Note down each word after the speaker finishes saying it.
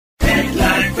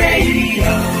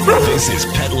This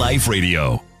is Pet Life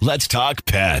Radio. Let's talk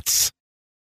pets.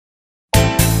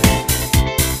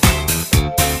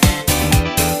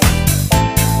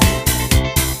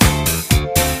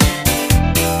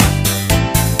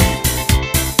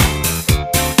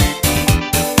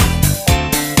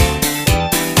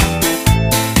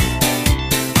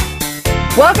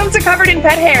 Welcome to Covered in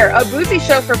Pet Hair, a boozy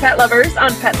show for pet lovers on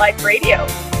Pet Life Radio.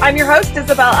 I'm your host,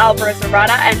 Isabel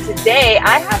Alvarez-Arada, and today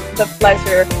I have the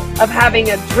pleasure of having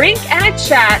a drink and a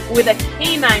chat with a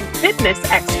canine fitness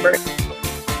expert.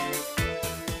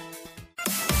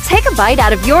 Take a bite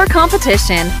out of your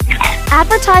competition.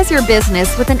 Advertise your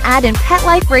business with an ad in Pet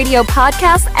Life Radio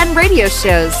podcasts and radio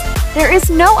shows. There is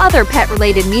no other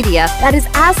pet-related media that is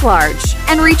as large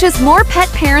and reaches more pet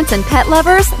parents and pet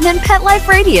lovers than Pet Life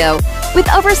Radio. With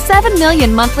over 7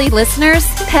 million monthly listeners,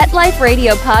 Pet Life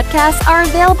Radio podcasts are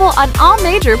available on all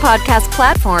major podcast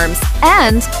platforms.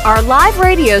 And our live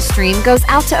radio stream goes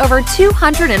out to over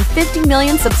 250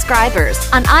 million subscribers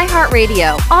on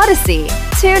iHeartRadio, Odyssey,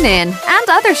 TuneIn, and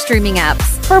other streaming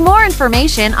apps. For more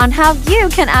information on how you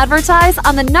can advertise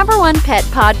on the #1 pet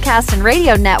podcast and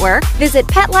radio network, visit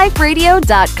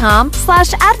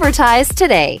PetLifeRadio.com/advertise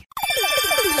today.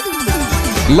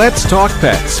 Let's Talk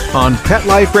Pets on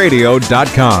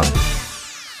PetLifeRadio.com.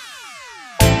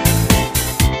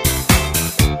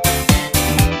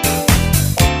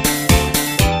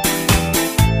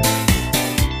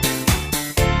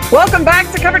 Welcome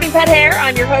back to Covered in Pet Hair.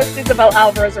 I'm your host, Isabel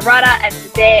Alvarez-Arada, and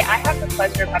today I have the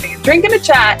pleasure of having a drink and a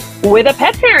chat with a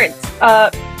pet parent,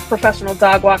 a professional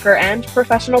dog walker and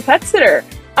professional pet sitter,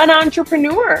 an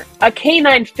entrepreneur, a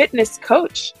canine fitness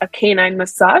coach, a canine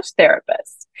massage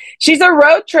therapist. She's a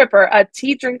road tripper, a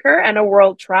tea drinker, and a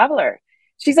world traveler.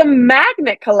 She's a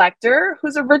magnet collector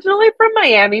who's originally from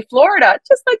Miami, Florida,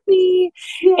 just like me.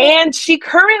 Yeah. And she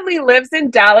currently lives in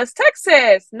Dallas,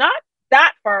 Texas, not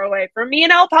that far away from me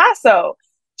in El Paso.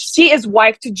 She is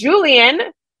wife to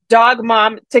Julian, dog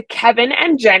mom to Kevin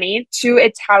and Jenny, 2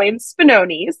 Italian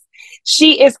Spinonis.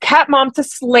 She is cat mom to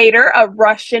Slater, a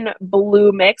Russian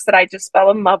blue mix that I just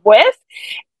fell in love with.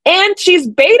 And she's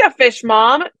beta fish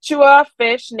mom to a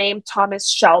fish named Thomas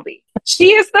Shelby.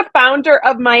 She is the founder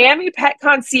of Miami Pet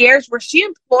Concierge, where she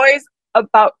employs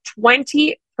about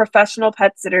 20 professional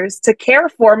pet sitters to care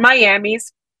for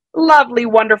Miami's lovely,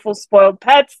 wonderful, spoiled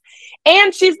pets.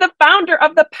 And she's the founder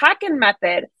of the Packin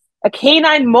Method, a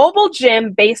canine mobile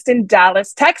gym based in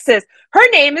Dallas, Texas. Her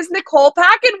name is Nicole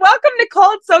Packin. Welcome,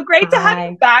 Nicole. It's so great to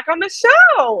have you back on the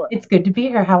show. It's good to be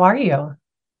here. How are you?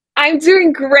 I'm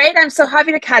doing great. I'm so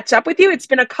happy to catch up with you. It's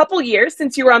been a couple years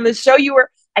since you were on the show. You were,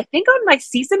 I think, on my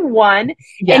season 1,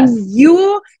 yes. And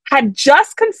you had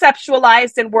just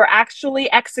conceptualized and were actually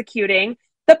executing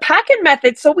the Packin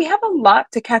Method. So we have a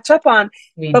lot to catch up on.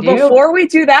 But before we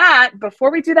do that,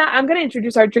 I'm going to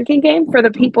introduce our drinking game for the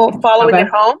people following at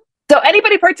home. So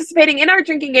anybody participating in our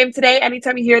drinking game today,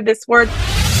 anytime you hear this word,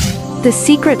 the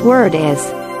secret word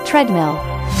is treadmill.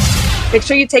 Make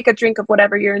sure you take a drink of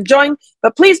whatever you're enjoying,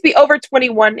 but please be over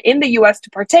 21 in the U.S. to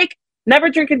partake. Never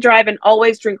drink and drive, and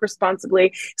always drink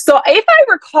responsibly. So if I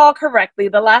recall correctly,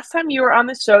 the last time you were on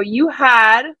the show, you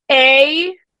had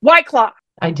a White Claw.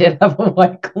 I did have a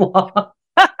White Claw.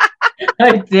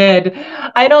 I did.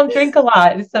 I don't drink a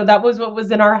lot, so that was what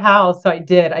was in our house. So I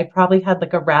did. I probably had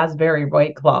like a raspberry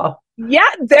White Claw.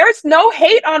 Yeah, there's no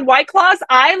hate on White Claws.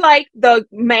 I like the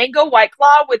mango White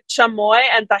Claw with chamoy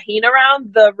and tahini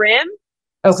around the rim.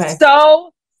 Okay.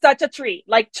 So such a treat.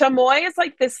 Like chamoy is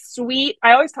like this sweet,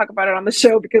 I always talk about it on the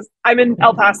show because I'm in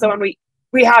El Paso and we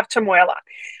have chamoy a lot.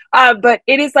 But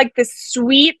it is like this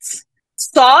sweet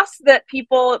sauce that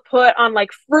people put on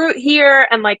like fruit here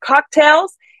and like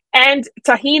cocktails. And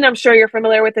tahini, I'm sure you're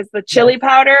familiar with, is the chili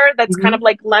powder that's kind of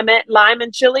like lemon, lime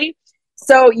and chili.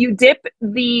 So you dip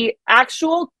the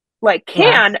actual like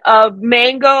can of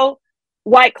mango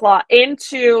White Claw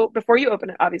into, before you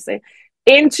open it, obviously,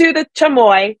 into the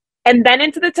chamoy and then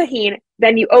into the tahini.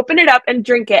 Then you open it up and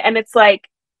drink it. And it's like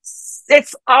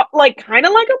like kind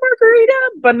of like a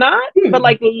margarita, but not, but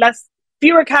like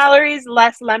fewer calories,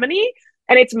 less lemony.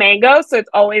 And it's mango, so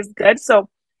it's always good. So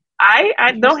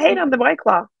I no hate on the White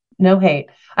Claw. No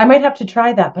hate. I might have to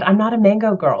try that, but I'm not a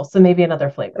mango girl, so maybe another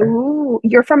flavor. Ooh,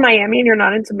 you're from Miami and you're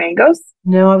not into mangoes?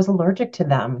 No, I was allergic to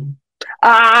them.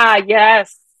 Ah,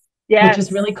 yes. Yes. Which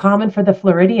is really common for the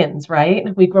Floridians, right?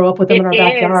 We grow up with them in our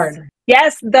backyard.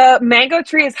 Yes, the mango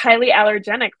tree is highly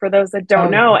allergenic for those that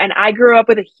don't know. And I grew up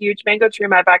with a huge mango tree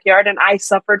in my backyard and I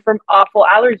suffered from awful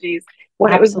allergies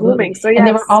when it was blooming. So yes. And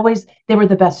they were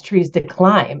the best trees to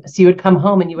climb. So you would come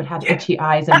home and you would have itchy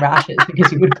eyes and rashes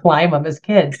because you would climb them as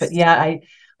kids. But yeah,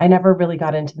 I I never really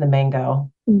got into the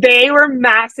mango. They were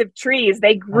massive trees.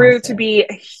 They grew to be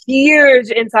huge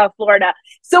in South Florida.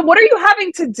 So what are you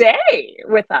having today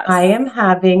with us? I am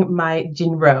having my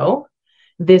Jinro.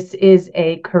 This is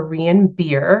a Korean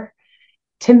beer.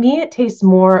 To me, it tastes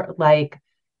more like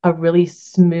a really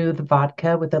smooth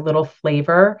vodka with a little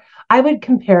flavor. I would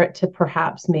compare it to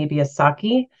perhaps maybe a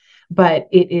sake, but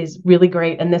it is really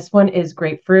great. And this one is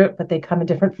grapefruit, but they come in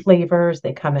different flavors.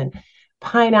 They come in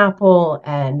pineapple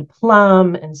and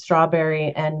plum and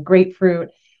strawberry and grapefruit.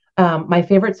 My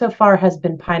favorite so far has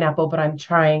been pineapple, but I'm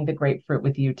trying the grapefruit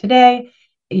with you today.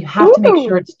 You have to make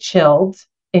sure it's chilled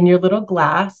in your little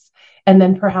glass and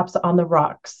then perhaps on the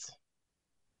rocks.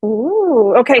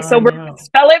 Ooh, okay. So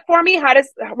spell it for me.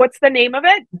 What's the name of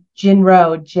it?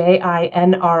 Jinro,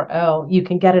 Jinro. You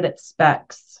can get it at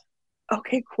Specs.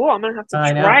 Okay, cool. I'm gonna have to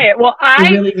try it. Well,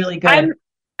 really, really good.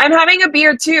 I'm having a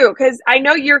beer too, because I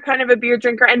know you're kind of a beer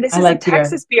drinker, and this is a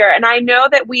Texas beer, and I know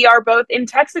that we are both in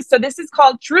Texas. So this is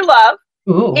called True Love.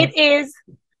 Ooh. It is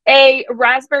a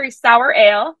raspberry sour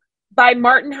ale by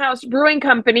Martin House Brewing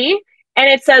Company, and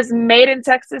it says made in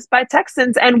Texas by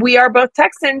Texans, and we are both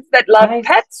Texans that love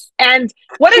pets. And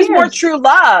what is more true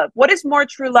love? What is more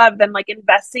true love than like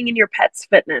investing in your pet's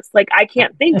fitness? Like I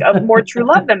can't think of more true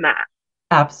love than that.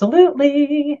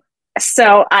 Absolutely.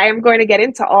 So I am going to get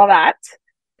into all that.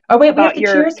 Oh, wait, we have to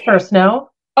cheers first, no?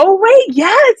 Oh, wait,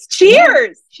 yes.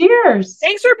 Cheers. Yeah. Cheers.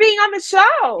 Thanks for being on the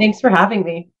show. Thanks for having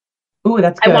me. Ooh,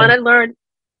 that's good. I want to learn.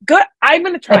 Good. I'm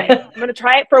going to try it. I'm going to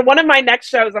try it for one of my next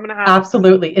shows. I'm going to have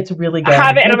Absolutely. It's really good. I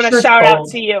have it, and I'm going to shout out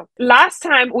to you. Last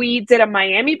time we did a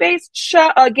Miami-based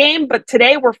game, but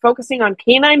today we're focusing on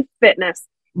canine fitness.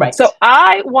 Right. So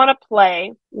I want to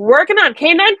play, working on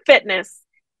canine fitness,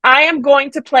 I am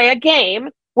going to play a game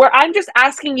where I'm just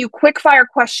asking you quick fire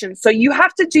questions. So you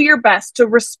have to do your best to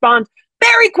respond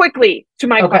very quickly to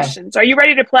my questions. Are you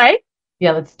ready to play?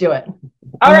 Yeah, let's do it.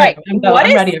 All right. I'm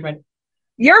ready. I'm ready.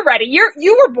 You're ready.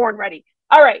 You were born ready.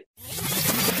 All right.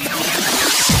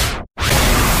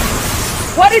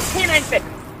 What is canine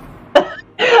fitness?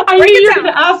 I knew you were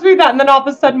going to ask me that, and then all of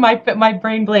a sudden my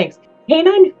brain blanks.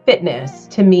 Canine fitness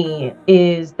to me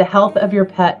is the health of your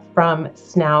pet from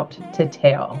snout to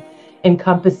tail,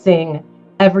 encompassing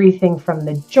everything from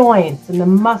the joints and the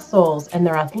muscles and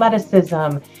their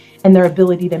athleticism and their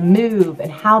ability to move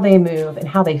and how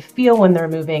they feel when they're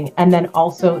moving, and then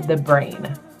also the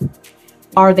brain.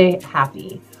 Are they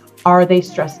happy? Are they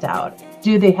stressed out?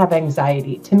 Do they have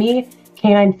anxiety? To me,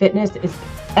 canine fitness is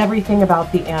everything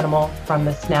about the animal from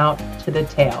the snout to the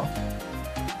tail.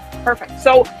 Perfect.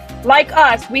 So like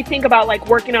us, we think about like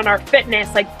working on our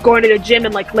fitness, like going to the gym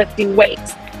and like lifting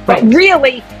weights. But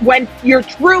really, when you're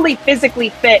truly physically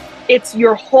fit, it's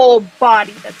your whole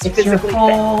body that's physically fit. It's your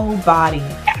whole body.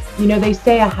 Yes. You know, they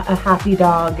say a happy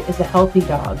dog is a healthy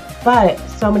dog, but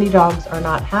so many dogs are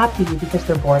not happy because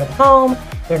they're bored at home.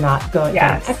 They're not going to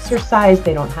exercise.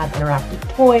 They don't have interactive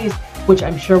toys, which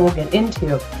I'm sure we'll get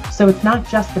into. So it's not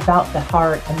just about the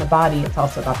heart and the body. It's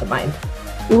also about the mind.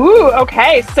 Ooh,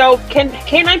 okay. So can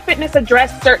canine fitness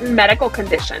address certain medical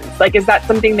conditions? Like, is that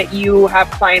something that you have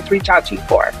clients reach out to you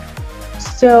for?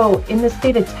 So in the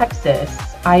state of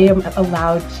Texas, I am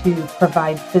allowed to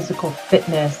provide physical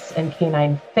fitness and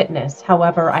canine fitness.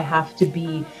 However, I have to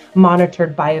be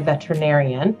monitored by a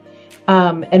veterinarian.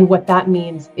 And what that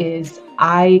means is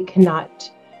I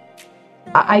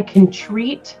can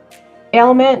treat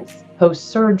ailments,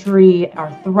 post-surgery,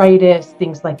 arthritis,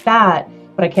 things like that,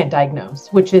 but I can't diagnose,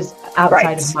 which is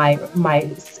outside of my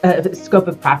scope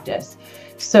of practice.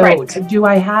 So do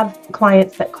I have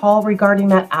clients that call regarding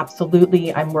that?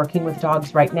 Absolutely. I'm working with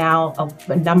dogs right now,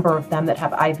 a number of them that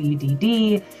have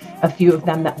IVDD, a few of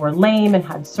them that were lame and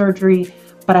had surgery,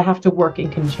 but I have to work in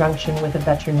conjunction with a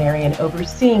veterinarian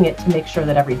overseeing it to make sure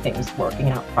that everything's working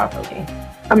out properly.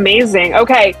 Amazing.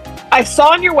 Okay. I saw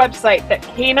on your website that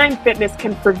canine fitness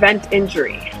can prevent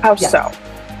injury. How so?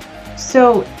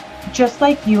 So just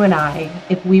like you and I,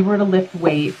 if we were to lift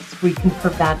weights, we can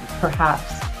prevent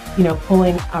perhaps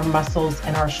pulling our muscles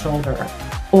in our shoulder.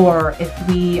 Or if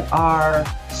we are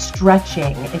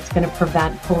stretching, it's going to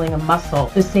prevent pulling a muscle.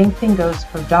 The same thing goes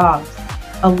for dogs.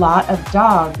 A lot of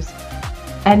dogs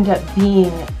end up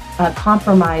being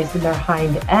compromised in their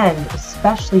hind end,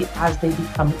 especially as they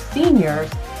become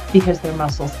seniors, because their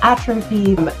muscles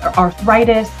atrophy,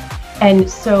 arthritis. And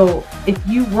so if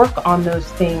you work on those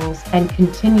things and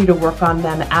continue to work on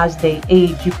them as they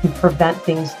age, you can prevent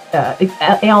things,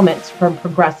 ailments from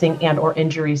progressing and or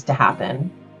injuries to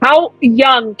happen. How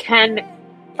young can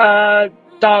a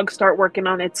dog start working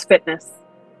on its fitness?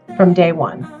 From day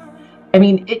one. I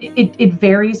mean, it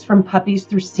varies from puppies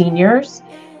through seniors.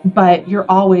 but you're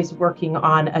always working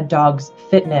on a dog's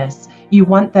fitness. You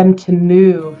want them to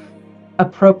move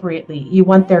appropriately. You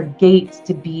want their gaits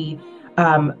to be,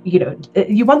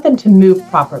 you want them to move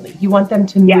properly. You want them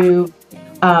to move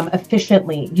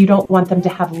efficiently. You don't want them to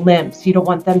have limps. You don't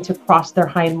want them to cross their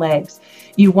hind legs.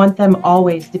 You want them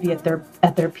always to be at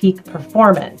their peak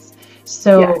performance.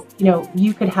 So,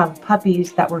 you could have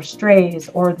puppies that were strays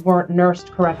or weren't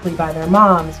nursed correctly by their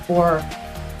moms, or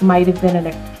might have been in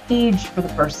a cage for the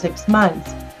first 6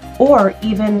 months, or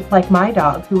even like my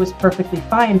dog, who was perfectly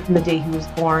fine from the day he was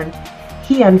born.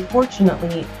 He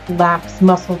unfortunately lacks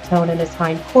muscle tone in his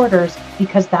hindquarters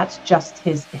because that's just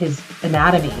his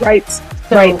anatomy. Right.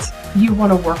 So you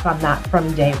want to work on that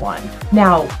from day one.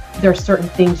 Now, there are certain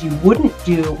things you wouldn't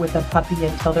do with a puppy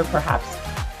until they're perhaps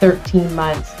 13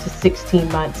 months to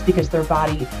 16 months because their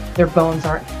bones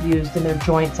aren't fused and their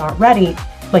joints aren't ready.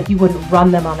 Like, you wouldn't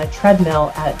run them on a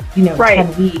treadmill at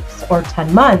 10 weeks or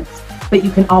 10 months, but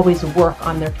you can always work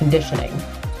on their conditioning.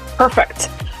 Perfect.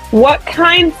 What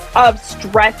kinds of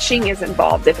stretching is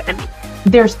involved, if any?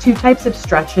 There's 2 types of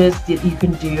stretches that you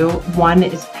can do. One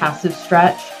is passive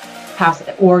stretch,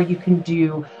 or you can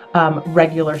do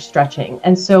regular stretching.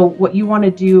 And so what you want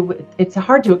to do, it's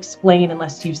hard to explain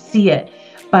unless you see it,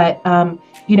 but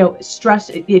stretch,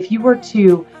 if you were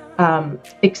to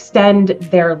extend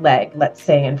their leg, let's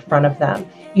say in front of them,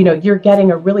 you're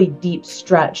getting a really deep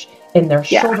stretch in their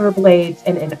shoulder blades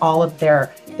and in all of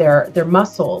their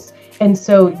muscles. And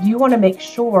so you want to make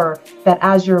sure that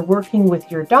as you're working with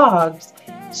your dogs,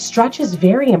 stretch is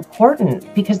very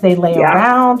important because they lay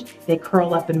around, they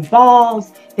curl up in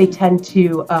balls, they tend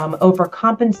to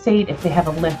overcompensate if they have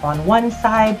a limp on one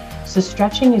side. So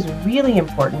stretching is really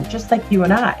important, just like you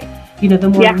and I. The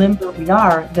more limber we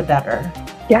are, the better.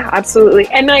 Yeah, absolutely.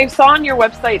 And I saw on your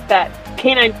website that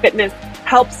Canine Fitness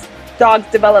helps dogs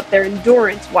develop their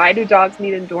endurance. Why do dogs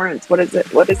need endurance? What is it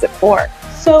for?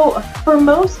 So for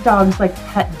most dogs, like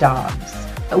pet dogs,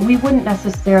 we wouldn't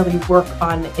necessarily work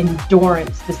on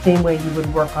endurance the same way you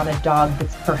would work on a dog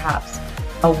that's perhaps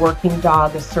a working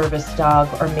dog, a service dog,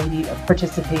 or maybe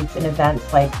participates in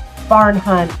events like barn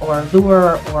hunt or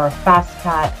lure or fast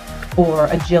cat or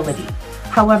agility.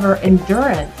 However,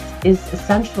 endurance is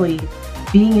essentially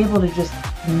being able to just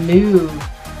move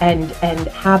and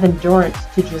have endurance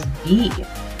to just be.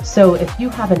 So if you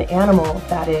have an animal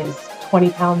that is 20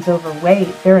 pounds overweight,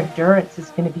 their endurance is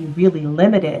going to be really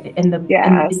limited in the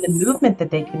movement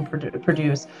that they can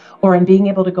produce, or in being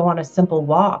able to go on a simple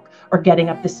walk or getting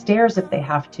up the stairs if they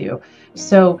have to.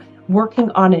 So working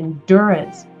on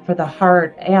endurance for the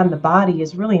heart and the body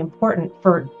is really important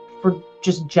for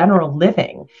just general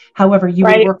living. However, you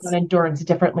would work on endurance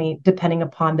differently depending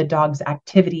upon the dog's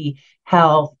activity,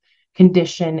 health,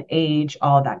 condition, age,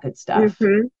 all of that good stuff.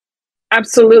 Mm-hmm.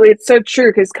 Absolutely. It's so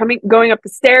true, because going up the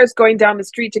stairs, going down the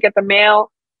street to get the mail,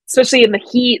 especially in the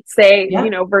heat,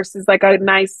 versus like a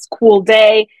nice cool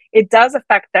day, it does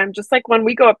affect them. Just like when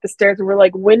we go up the stairs and we're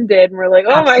like winded and we're like,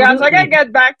 oh my gosh, I gotta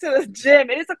get back to the gym.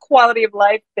 It is a quality of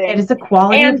life thing. It is a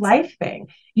quality of life thing.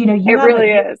 You have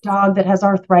a dog that has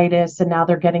arthritis and now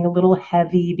they're getting a little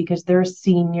heavy because they're a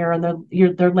senior and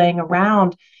they're laying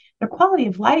around. Their quality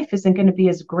of life isn't going to be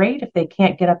as great if they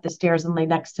can't get up the stairs and lay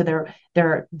next to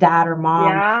their dad or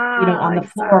mom, on the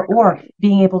floor, or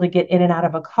being able to get in and out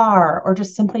of a car, or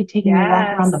just simply taking a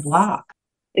walk around the block.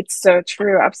 It's so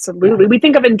true. Absolutely. We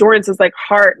think of endurance as like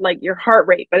your heart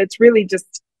rate, but it's really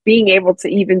just being able to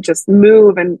even just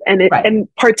move and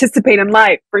participate in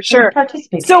life, for sure.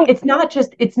 So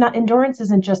endurance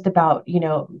isn't just about,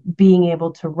 being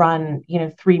able to run,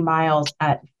 3 miles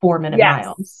at 4-minute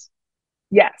miles.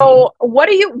 Yes. So what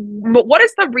is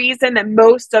the reason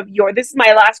that this is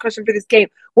my last question for this game.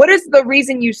 What is the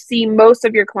reason you see most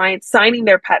of your clients signing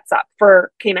their pets up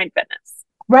for Canine Fitness?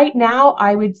 Right now,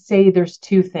 I would say there's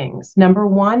 2 things. Number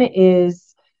one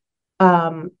is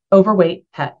overweight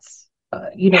pets.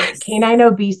 Canine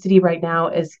obesity right now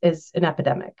is an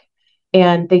epidemic.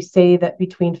 And they say that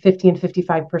between 50 and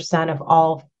 55% of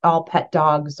all pet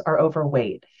dogs are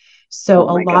overweight. So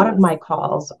a lot of my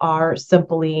calls are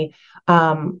simply,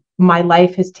 my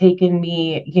life has taken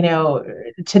me,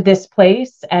 to this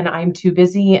place and I'm too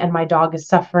busy and my dog is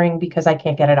suffering because I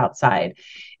can't get it outside.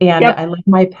 And I love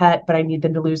my pet, but I need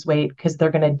them to lose weight because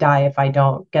they're going to die if I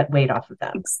don't get weight off of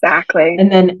them. Exactly. And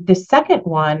then the second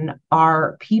one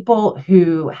are people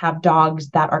who have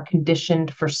dogs that are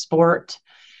conditioned for sport,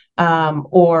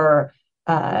 or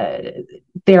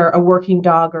they're a working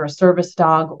dog or a service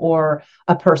dog, or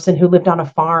a person who lived on a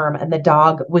farm and the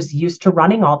dog was used to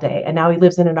running all day and now he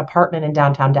lives in an apartment in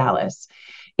downtown Dallas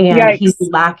and he's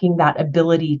lacking that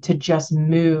ability to just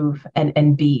move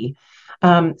and be.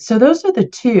 So those are the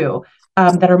two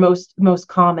that are most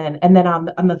common. And then on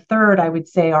the third, I would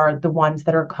say, are the ones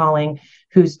that are calling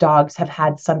whose dogs have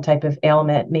had some type of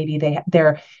ailment. Maybe they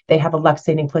have a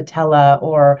luxating patella,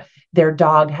 or their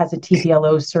dog has a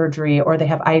TPLO surgery, or they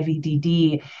have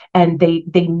IVDD, and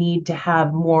they need to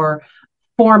have more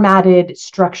formatted,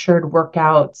 structured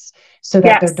workouts so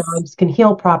that their dogs can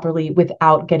heal properly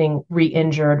without getting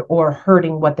re-injured or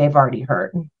hurting what they've already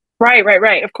hurt.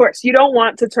 Right. Of course, you don't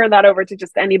want to turn that over to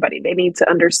just anybody. They need to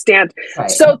understand. Right.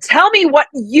 So tell me what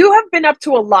you have been up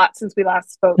to a lot since we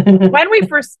last spoke. When we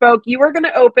first spoke, you were going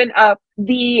to open up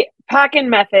the Packin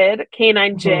Method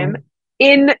Canine Gym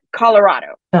in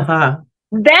Colorado.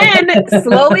 Then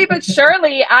slowly but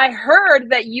surely, I heard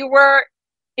that you were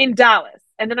in Dallas.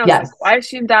 And then I was like, why is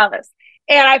she in Dallas?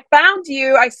 And I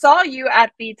saw you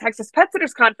at the Texas Pet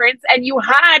Sitters Conference, and you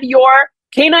had your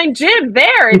canine gym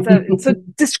there. So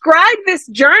describe this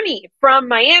journey from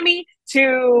Miami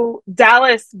to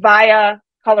Dallas via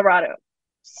Colorado.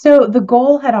 So the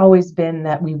goal had always been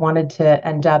that we wanted to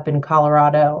end up in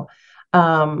Colorado, we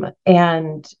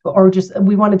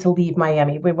wanted to leave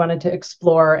Miami. We wanted to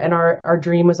explore, and our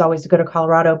dream was always to go to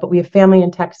Colorado, but we have family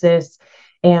in Texas,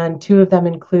 and two of them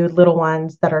include little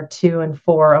ones that are 2 and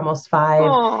 4, almost 5.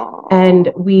 Aww.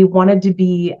 And we wanted to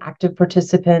be active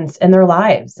participants in their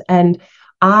lives. And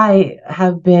I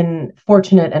have been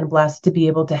fortunate and blessed to be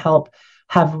able to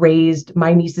have raised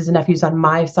my nieces and nephews on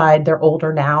my side. They're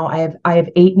older now. I have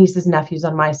 8 nieces and nephews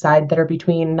on my side that are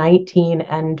between 19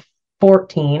 and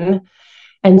 14.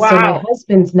 And so my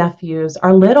husband's nephews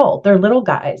are little. They're little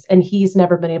guys, and he's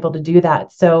never been able to do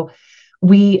that. So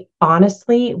we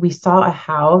saw a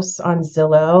house on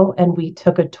Zillow, and we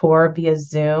took a tour via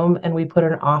Zoom, and we put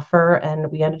an offer,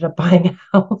 and we ended up buying a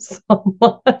house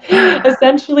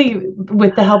essentially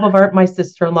with the help of my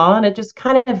sister-in-law. And it just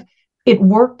it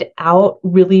worked out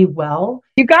really well.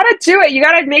 You got to do it. You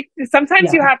got to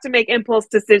sometimes you have to make impulse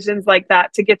decisions like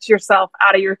that to get yourself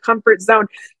out of your comfort zone.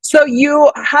 So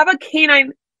you have a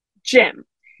canine gym.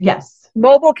 Yes.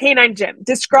 Mobile canine gym.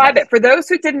 Describe it. For those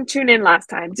who didn't tune in last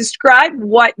time, describe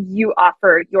what you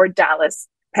offer your Dallas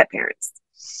pet parents.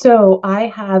 So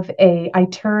I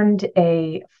turned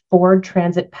a Ford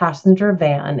Transit passenger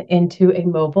van into a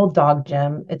mobile dog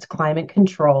gym. It's climate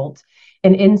controlled.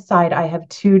 And inside I have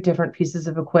 2 different pieces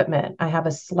of equipment. I have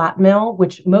a slat mill,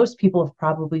 which most people have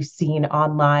probably seen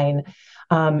online.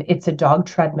 It's a dog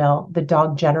treadmill. The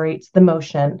dog generates the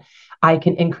motion. I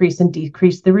can increase and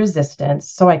decrease the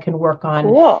resistance, so I can work on,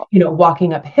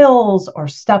 walking up hills, or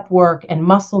step work and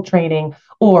muscle training,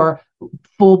 or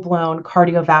full-blown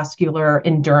cardiovascular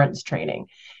endurance training.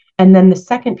 And then the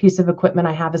second piece of equipment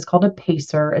I have is called a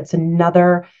pacer. It's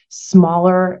another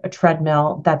smaller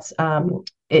treadmill that's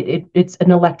it's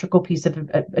an electrical piece of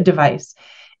a device,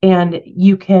 and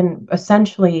you can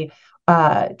essentially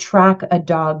track a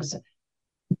dog's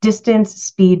distance,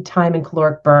 speed, time, and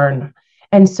caloric burn.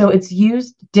 And so it's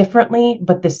used differently,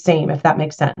 but the same, if that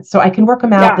makes sense. So I can work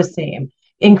them out the same,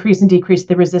 increase and decrease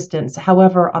the resistance.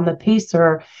 However, on the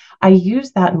pacer, I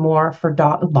use that more for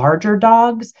larger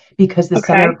dogs, because the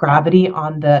center of gravity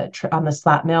on the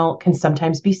slat mill can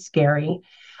sometimes be scary.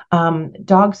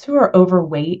 Dogs who are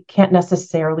overweight can't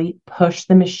necessarily push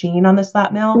the machine on the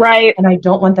slat mill. Right. And I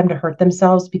don't want them to hurt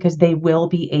themselves, because they will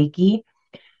be achy.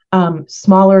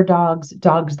 Smaller dogs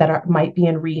that might be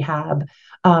in rehab,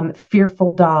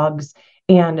 fearful dogs,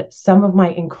 and some of my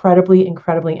incredibly,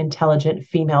 incredibly intelligent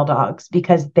female dogs,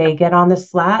 because they get on the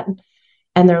slat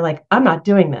and they're like, I'm not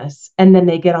doing this. And then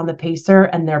they get on the pacer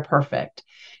and they're perfect.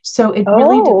 So it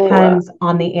really depends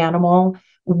on the animal,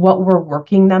 what we're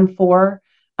working them for,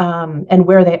 and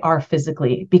where they are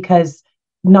physically, because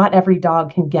not every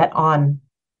dog can get on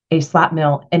a slat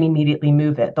mill and immediately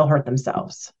move it. They'll hurt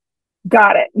themselves.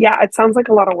 Got it. Yeah, it sounds like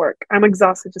a lot of work. I'm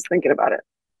exhausted just thinking about it.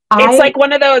 It's like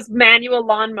one of those manual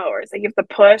lawnmowers that you have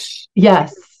to push.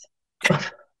 Yes.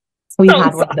 We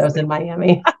had one of those in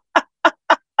Miami.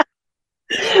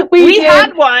 we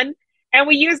had one, and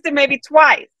we used it maybe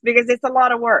twice, because it's a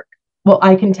lot of work. Well,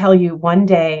 I can tell you, one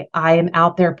day I am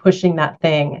out there pushing that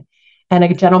thing, and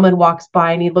a gentleman walks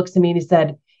by, and he looks at me and he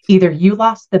said, either you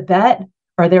lost the bet,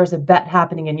 or there's a bet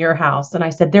happening in your house. And I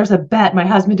said, there's a bet. My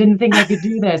husband didn't think I could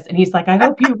do this. And he's like, I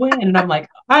hope you win. And I'm like,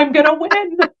 I'm going to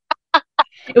win.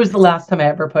 It was the last time I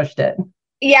ever pushed it.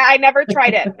 Yeah, I never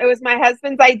tried it. It was my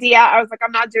husband's idea. I was like,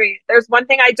 I'm not doing it. There's one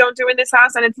thing I don't do in this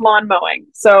house, and it's lawn mowing.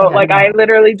 So I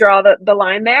literally draw the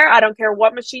line there. I don't care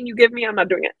what machine you give me. I'm not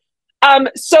doing it.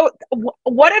 So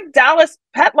what have Dallas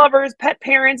pet lovers, pet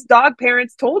parents, dog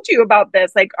parents told you about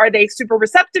this? Like, are they super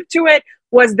receptive to it?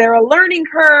 Was there a learning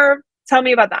curve? Tell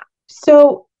me about that.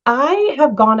 So I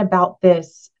have gone about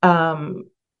this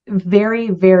very,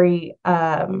 very,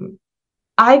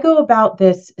 I go about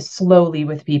this slowly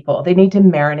with people. They need to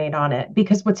marinate on it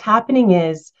because what's happening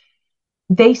is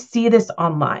they see this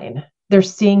online. They're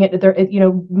seeing it.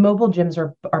 Mobile gyms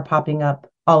are popping up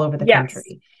all over the Yes.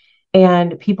 country,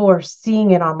 and people are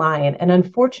seeing it online. And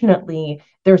unfortunately,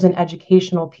 there's an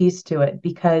educational piece to it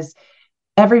because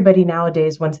everybody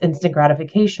nowadays wants instant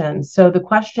gratification. So the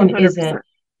question 100%.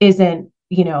 isn't,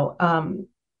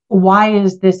 why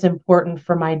is this important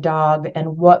for my dog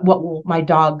and what will my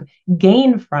dog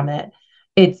gain from it?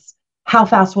 It's how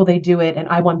fast will they do it? And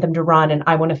I want them to run and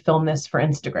I want to film this for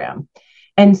Instagram.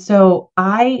 And so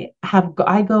I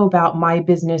go about my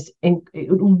business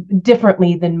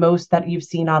differently than most that you've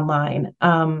seen online.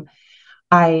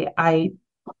 I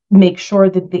make sure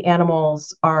that the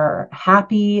animals are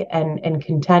happy and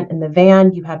content in the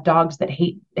van. You have dogs that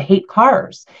hate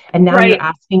cars, and now you're Right.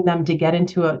 asking them to get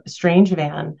into a strange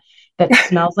van that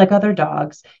smells like other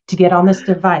dogs to get on this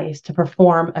device to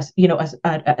perform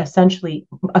essentially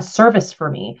a service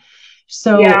for me.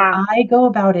 So Yeah. I go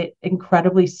about it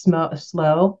incredibly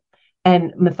slow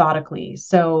and methodically.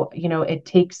 So, it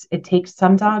takes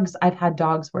some dogs. I've had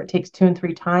dogs where it takes 2 and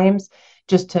 3 times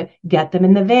just to get them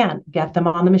in the van, get them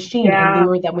on the machine and Yeah.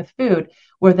 lure them with food,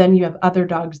 where then you have other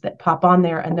dogs that pop on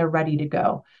there and they're ready to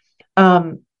go.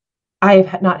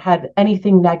 I've not had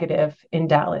anything negative in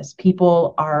Dallas.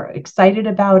 People are excited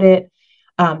about it.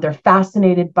 They're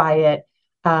fascinated by it.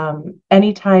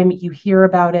 Anytime you hear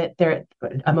about it, they're at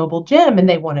a mobile gym and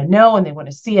they want to know and they want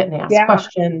to see it and they ask Yeah.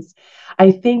 questions.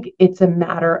 I think it's a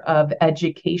matter of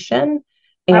education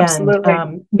and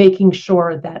Absolutely. making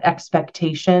sure that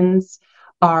expectations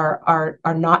are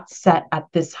not set at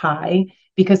this high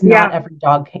because not Yeah. every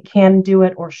dog can do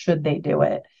it or should they do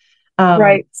it. Um,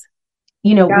 Right.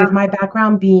 with Yeah. my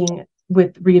background being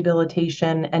with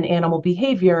rehabilitation and animal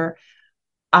behavior,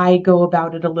 I go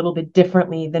about it a little bit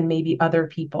differently than maybe other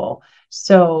people.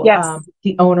 So Yes.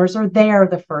 the owners are there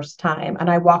the first time, and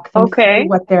I walk them through Okay.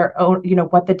 what their own,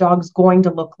 what the dog's going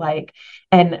to look like,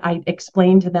 and I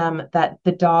explain to them that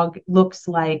the dog looks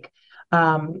like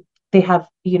they have,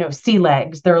 sea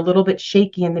legs. They're a little bit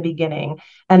shaky in the beginning,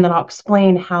 and then I'll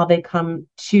explain how they come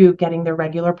to getting their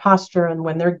regular posture and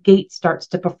when their gait starts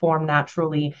to perform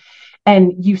naturally,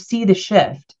 and you see the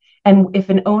shift. And if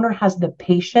an owner has the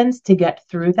patience to get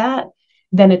through that,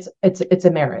 then it's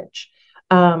a marriage.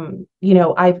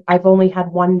 I've only had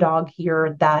one dog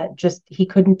here that just he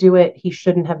couldn't do it. He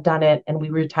shouldn't have done it, and we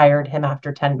retired him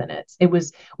after 10 minutes.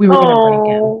 We were going to break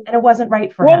him, Oh, and it wasn't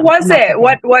right for what him, was and that's it?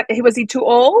 okay. What was he too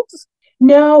old?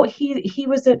 No, he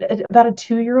was about a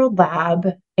 2-year-old lab,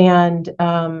 and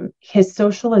his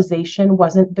socialization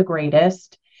wasn't the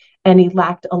greatest, and he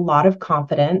lacked a lot of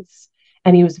confidence,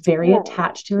 and he was very Oh,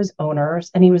 attached to his owners,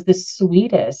 and he was the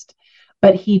sweetest,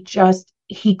 but he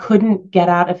couldn't get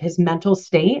out of his mental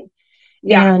state.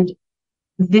 yeah. And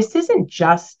this isn't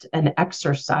just an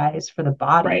exercise for the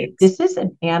body. Right. This is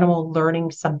an animal learning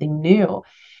something new.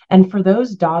 And for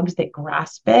those dogs that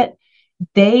grasp it,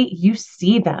 you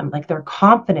see them, like their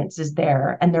confidence is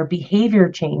there and their behavior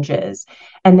changes,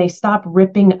 and they stop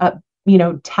ripping up,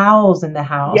 towels in the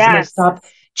house, and they Yes. stop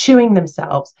chewing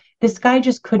themselves. This guy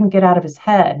just couldn't get out of his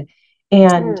head,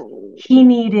 and Mm, he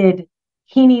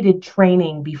needed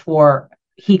training before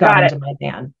he got got it. into my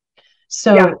van.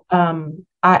 Yeah. So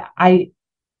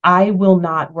I will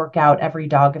not work out every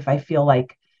dog if I feel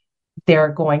like they're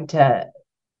going to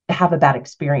have a bad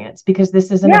experience, because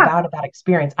this isn't Yeah. about a bad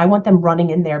experience. I want them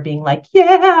running in there being like,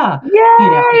 yeah,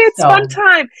 Yay, it's fun so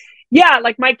time. Yeah,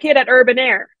 like my kid at Urban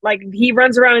Air, like he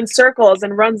runs around in circles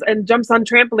and runs and jumps on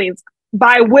trampolines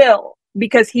by will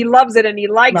because he loves it and he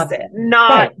likes loves it, it. not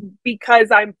Right.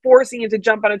 because I'm forcing him to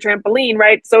jump on a trampoline,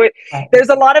 right? So Right. there's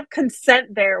a lot of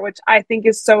consent there, which I think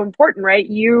is so important, right?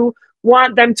 You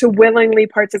want them to willingly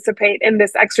participate in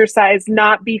this exercise,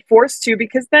 not be forced to,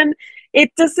 because then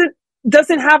it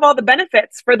doesn't have all the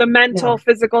benefits for the mental, No.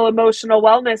 physical, emotional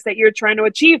wellness that you're trying to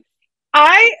achieve.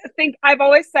 I think I've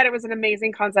always said it was an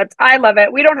amazing concept. I love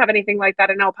it. We don't have anything like that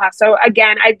in El Paso.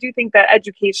 Again, I do think that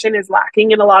education is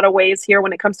lacking in a lot of ways here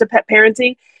when it comes to pet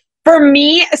parenting. For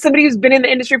me, somebody who's been in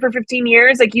the industry for 15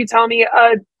 years, like you tell me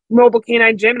a mobile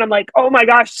canine gym, and I'm like, oh my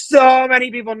gosh, so many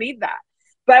people need that.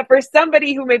 But for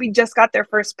somebody who maybe just got their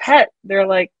first pet, they're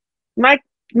like, my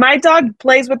my dog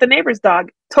plays with the neighbor's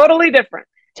dog. Totally different.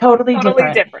 Totally Totally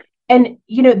different. different. And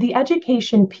the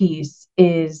education piece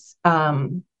is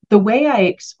the way I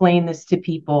explain this to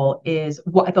people is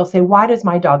what they'll say, why does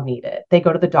my dog need it? They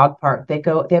go to the dog park, they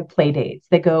have play dates,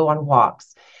 they go on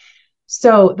walks.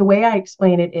 So the way I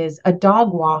explain it is a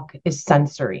dog walk is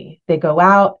sensory. They go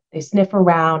out, they sniff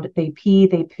around, they pee,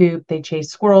 they poop, they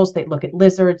chase squirrels, they look at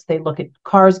lizards, they look at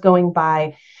cars going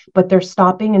by, but they're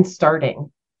stopping and starting.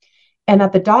 And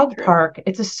at the dog park,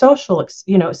 it's a social,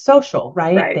 social,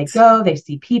 right? They go, they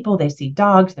see people, they see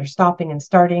dogs, they're stopping and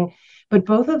starting. But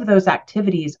both of those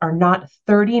activities are not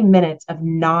 30 minutes of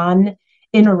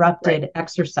non-interrupted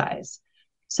exercise.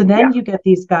 So then you get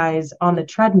these guys on the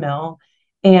treadmill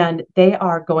and they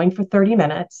are going for 30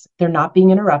 minutes. They're not being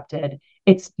interrupted.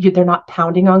 They're not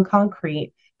pounding on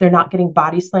concrete. They're not getting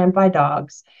body slammed by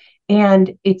dogs,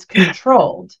 and it's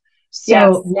controlled.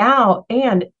 So now,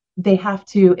 and they have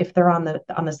to, if they're on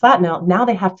the slat mill, now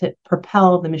they have to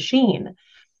propel the machine.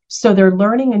 So they're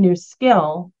learning a new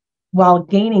skill while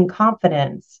gaining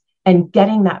confidence and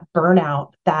getting that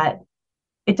burnout that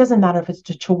it doesn't matter if it's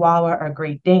a Chihuahua or a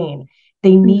Great Dane.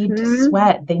 They need to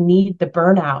sweat. They need the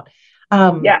burnout.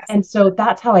 And so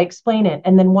that's how I explain it.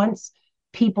 And then once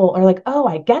people are like, oh,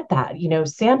 I get that.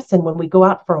 Samson, when we go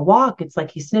out for a walk, it's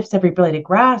like he sniffs every blade of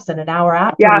grass, and an hour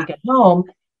after we get home,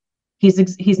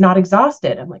 he's not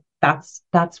exhausted. I'm like, that's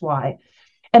why.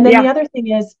 And then the other thing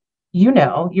is,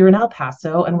 you're in El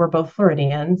Paso and we're both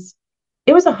Floridians.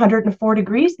 It was 104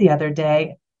 degrees the other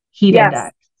day, heat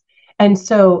index. And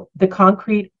so the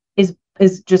concrete is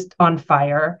just on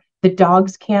fire. The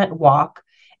dogs can't walk.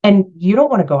 And you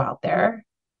don't want to go out there.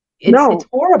 It's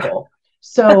horrible.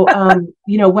 So,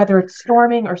 whether it's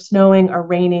storming or snowing or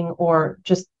raining or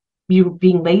just you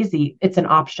being lazy, it's an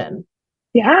option.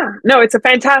 Yeah, no, it's a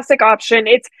fantastic option.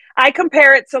 I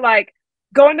compare it to like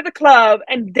going to the club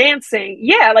and dancing.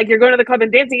 Yeah, like you're going to the club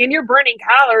and dancing and you're burning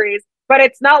calories, but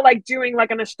it's not like doing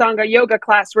like an Ashtanga yoga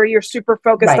class where you're super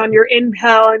focused on your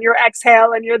inhale and your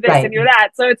exhale and you're this and you're that.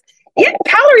 So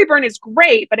calorie burn is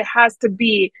great, but it has to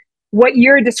be what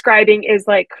you're describing is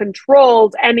like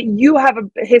controlled, and you have a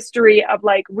history of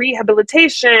like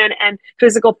rehabilitation and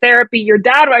physical therapy. Your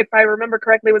dad, if I remember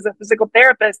correctly, was a physical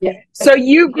therapist. Yeah. So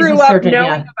you grew up surgeon,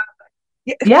 knowing about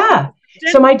that. Yeah.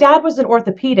 So my dad was an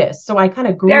orthopedist. So I kind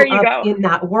of grew up in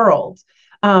that world.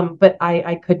 But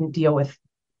I couldn't deal with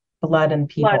blood and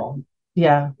people.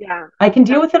 Yeah. I can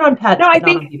deal with it on pets, but not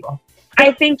on people.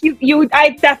 I think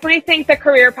I definitely think the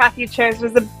career path you chose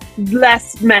was a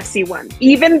less messy one.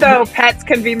 Even though pets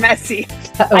can be messy,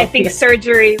 I think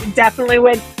surgery definitely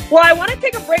would. Well, I want to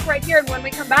take a break right here. And when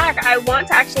we come back, I want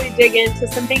to actually dig into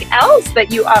something else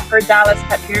that you offer Dallas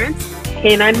pet parents,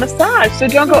 canine massage. So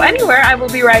don't go anywhere. I will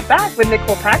be right back with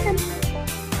Nicole Packin.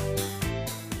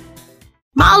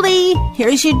 Molly,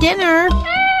 here's your dinner.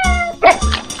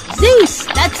 Zeus,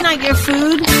 that's not your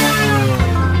food.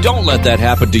 Don't let that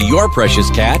happen to your precious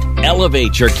cat.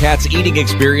 Elevate your cat's eating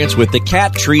experience with the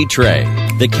Cat Tree Tray.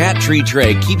 The Cat Tree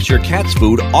Tray keeps your cat's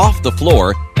food off the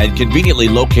floor and conveniently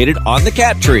located on the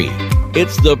cat tree.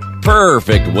 It's the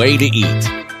perfect way to eat.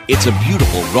 It's a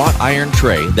beautiful wrought iron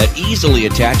tray that easily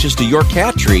attaches to your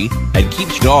cat tree and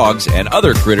keeps dogs and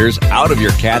other critters out of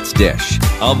your cat's dish.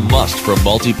 A must for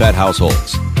multi-pet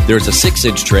households. There's a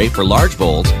 6-inch tray for large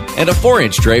bowls and a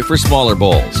 4-inch tray for smaller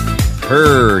bowls.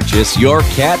 Purchase your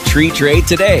Cat Tree Tray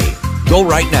today. Go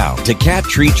right now to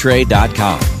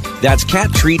cattreetray.com. That's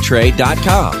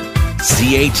cattreetray.com.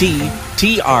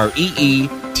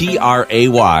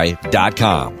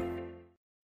 cattreetray.com.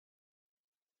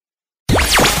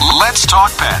 Let's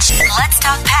talk pets. Let's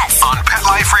talk pets On Pet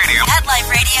Life Radio.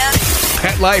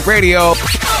 Pet Life Radio.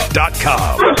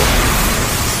 PetLifeRadio.com.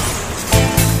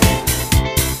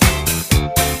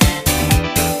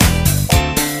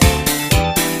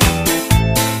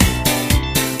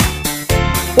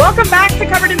 Welcome back to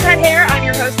Covered in Pet Hair. I'm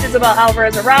your host, Isabel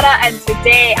Alvarez-Arata, and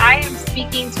today I am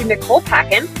speaking to Nicole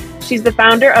Packin. She's the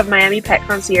founder of Miami Pet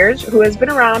Concierge, who has been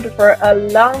around for a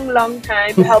long, long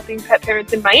time helping pet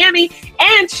parents in Miami,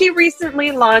 and she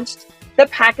recently launched the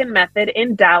Packin Method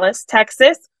in Dallas,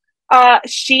 Texas.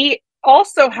 She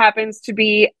also happens to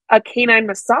be a canine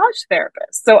massage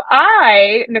therapist. So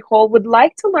I, Nicole, would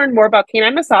like to learn more about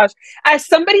canine massage. As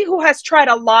somebody who has tried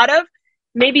a lot of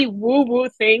maybe woo-woo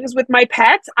things with my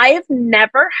pets, I have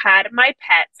never had my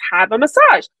pets have a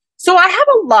massage. So I have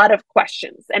a lot of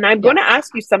questions, and I'm going to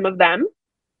ask you some of them.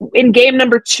 In game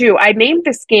number 2, I named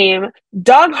this game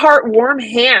Dog Heart Warm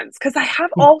Hands because I have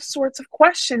all sorts of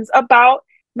questions about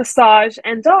massage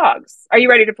and dogs. Are you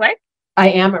ready to play?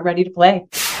 I am ready to play.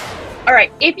 All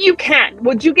right. If you can,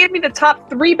 would you give me the top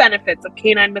 3 benefits of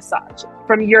canine massage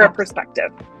from your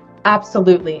perspective?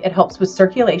 Absolutely. It helps with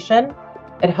circulation.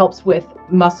 It helps with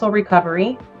muscle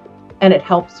recovery, and it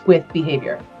helps with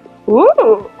behavior.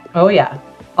 Ooh. Oh, yeah.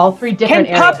 All 3 different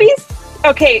areas.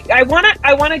 Okay, I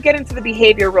wanna get into the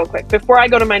behavior real quick before I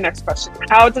go to my next question.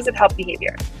 How does it help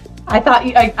behavior? I thought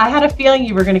I had a feeling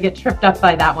you were going to get tripped up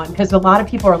by that one, because a lot of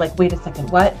people are like, wait a second,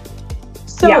 what?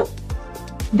 So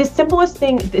the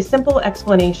simple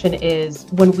explanation is,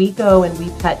 when we go and we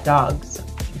pet dogs,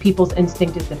 people's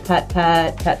instinct is to pet.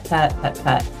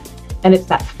 And it's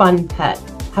that fun pet.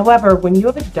 However, when you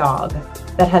have a dog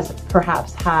that has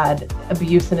perhaps had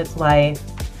abuse in its life,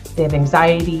 they have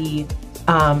anxiety,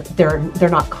 they're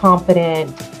not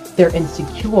confident, they're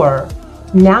insecure,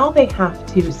 now they have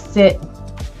to sit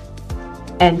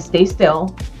and stay still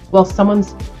while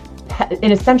someone's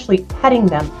essentially petting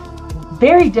them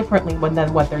very differently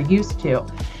than what they're used to.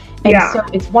 And so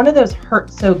it's one of those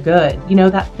hurt so good,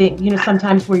 that thing,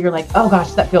 sometimes where you're like, oh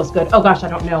gosh, that feels good. Oh gosh, I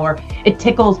don't know. Or it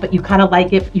tickles, but you kind of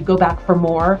like it, but you go back for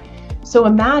more. So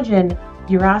imagine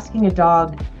you're asking a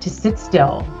dog to sit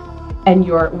still and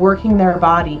you're working their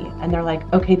body and they're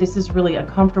like, okay, this is really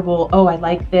uncomfortable. Oh, I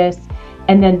like this.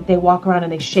 And then they walk around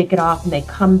and they shake it off and they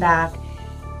come back.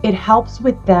 It helps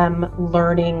with them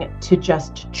learning to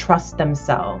just trust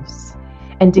themselves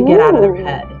and to get out of their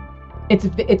head.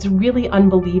 It's really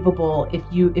unbelievable if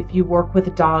you work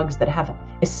with dogs that have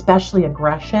especially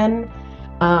aggression,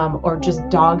 or just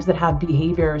dogs that have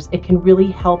behaviors. It can really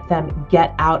help them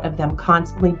get out of them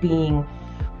constantly being,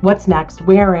 what's next?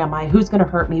 Where am I? Who's going to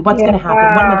hurt me? What's going to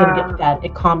happen? When am I going to get fed?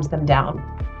 It calms them down.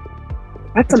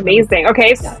 That's amazing.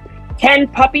 Okay, can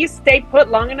puppies stay put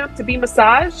long enough to be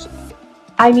massaged?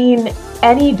 I mean,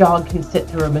 any dog can sit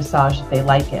through a massage if they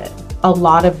like it. A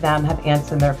lot of them have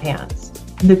ants in their pants.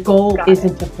 The goal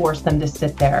isn't to force them to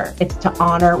sit there. It's to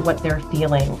honor what they're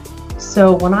feeling.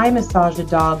 So when I massage a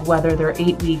dog, whether they're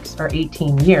 8 weeks or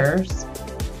 18 years,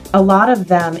 a lot of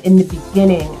them in the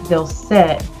beginning, they'll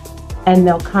sit and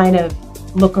they'll kind of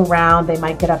look around. They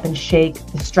might get up and shake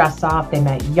the stress off. They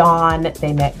might yawn.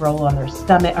 They might roll on their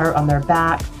stomach or on their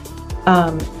back.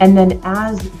 And then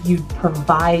as you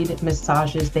provide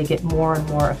massages, they get more and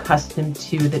more accustomed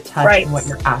to the touch and what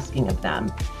you're asking of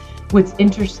them. What's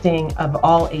interesting of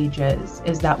all ages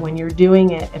is that when you're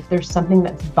doing it, if there's something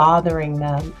that's bothering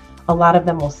them, a lot of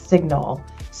them will signal.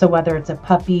 So whether it's a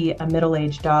puppy, a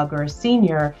middle-aged dog, or a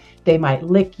senior, they might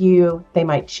lick you, they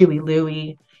might chewy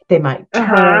looey, they might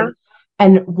turn.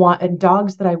 And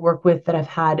dogs that I work with that have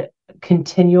had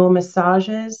continual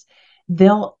massages,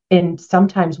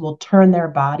 sometimes will turn their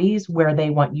bodies where they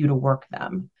want you to work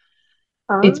them.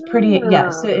 It's pretty,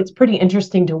 so it's pretty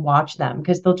interesting to watch them,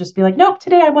 because they'll just be like, nope,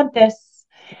 today I want this.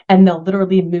 And they'll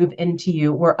literally move into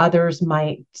you, where others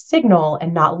might signal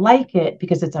and not like it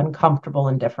because it's uncomfortable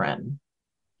and different.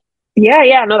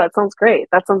 Yeah, no, that sounds great.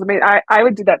 That sounds amazing. I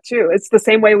would do that too. It's the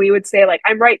same way we would say, like,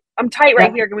 I'm tight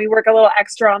right here. Can we work a little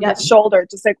extra on the shoulder,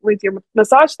 just like with your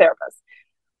massage therapist?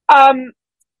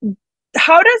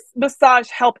 How does massage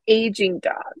help aging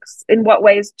dogs? In what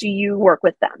ways do you work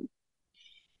with them?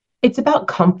 It's about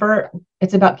comfort.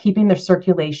 It's about keeping their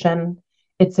circulation.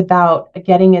 It's about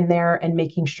getting in there and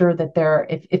making sure that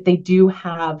if they do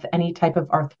have any type of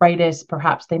arthritis,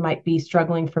 perhaps they might be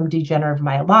struggling from degenerative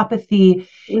myelopathy.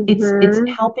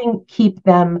 It's helping keep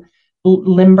them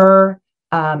limber.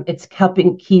 It's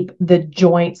helping keep the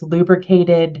joints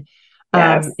lubricated.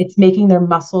 It's making their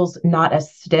muscles not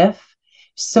as stiff.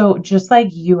 So just like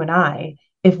you and I,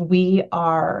 if we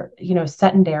are,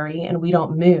 sedentary and we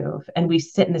don't move and we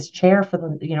sit in this chair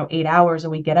for 8 hours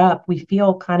and we get up, we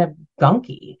feel kind of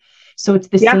gunky. So it's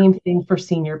the same thing for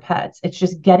senior pets. It's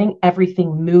just getting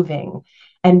everything moving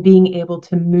and being able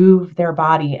to move their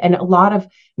body. And a lot of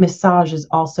massage is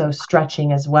also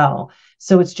stretching as well.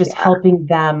 So it's just helping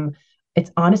them.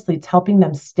 It's helping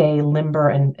them stay limber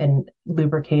and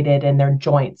lubricated and their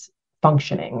joints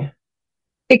functioning.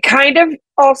 It kind of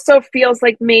also feels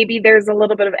like maybe there's a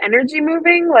little bit of energy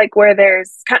moving, like where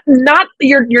there's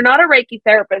you're not a Reiki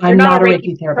therapist, you're not a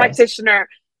Reiki practitioner,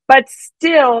 but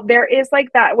still there is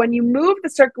like that when you move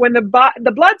when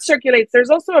the blood circulates, there's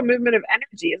also a movement of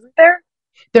energy, isn't there?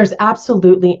 There's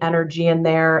absolutely energy in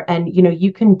there, and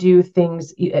you can do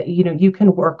things. You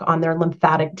can work on their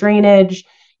lymphatic drainage.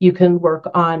 You can work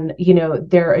on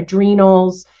their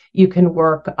adrenals. You can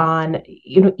work on,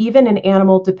 even an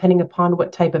animal, depending upon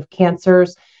what type of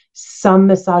cancers, some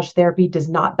massage therapy does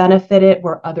not benefit it,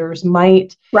 where others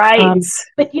might. Right.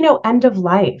 But, end of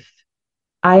life.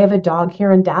 I have a dog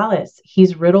here in Dallas.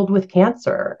 He's riddled with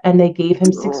cancer, and they gave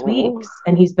him 6 weeks,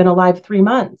 and he's been alive 3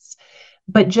 months.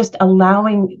 But just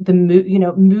allowing the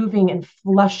moving and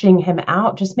flushing him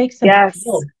out just makes him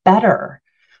feel better.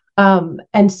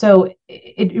 And so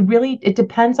it really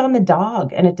depends on the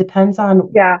dog, and it depends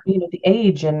on the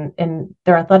age and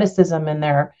their athleticism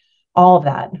and all of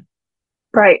that.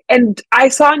 Right. And I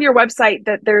saw on your website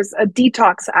that there's a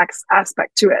detox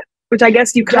aspect to it, which I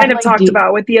guess you kind of talked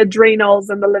about with the adrenals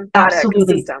and the lymphatic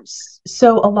system.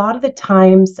 So a lot of the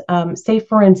times, say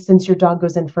for instance, your dog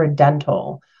goes in for a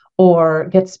dental or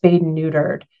gets spayed and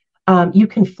neutered, you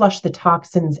can flush the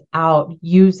toxins out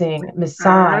using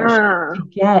massage to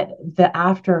get the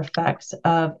after effects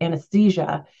of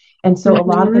anesthesia. And so a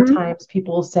lot of the times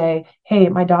people will say, hey,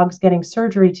 my dog's getting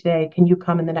surgery today. Can you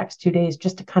come in the next 2 days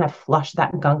just to kind of flush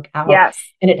that gunk out? Yes.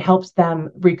 And it helps them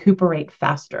recuperate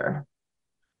faster.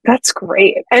 That's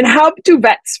great. And how do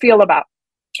vets feel about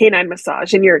canine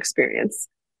massage in your experience?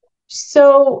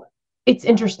 So it's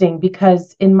interesting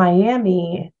because in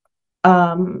Miami,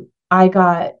 I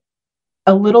got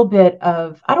a little bit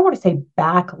of, I don't want to say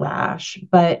backlash,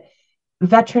 but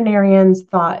veterinarians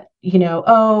thought,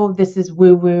 oh, this is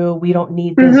woo-woo. We don't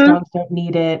need this. Dogs don't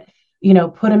need it.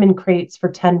 Put them in crates for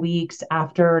 10 weeks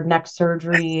after neck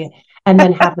surgery and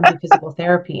then have them do physical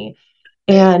therapy.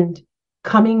 And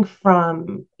coming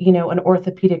from, an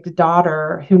orthopedic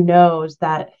daughter who knows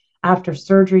that after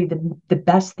surgery, the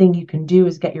best thing you can do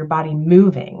is get your body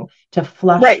moving to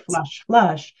flush.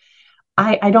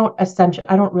 I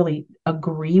don't really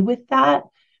agree with that.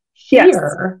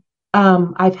 Here,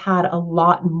 I've had a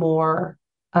lot more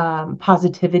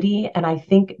positivity, and I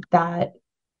think that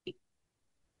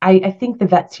I think the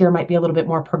vets here might be a little bit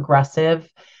more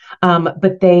progressive,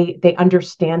 but they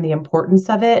understand the importance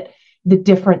of it. The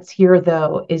difference here,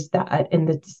 though, is that in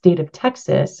the state of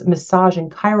Texas, massage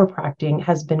and chiropractic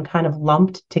has been kind of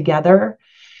lumped together.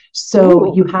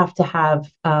 So you have to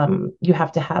have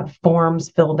forms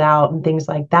filled out and things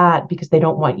like that because they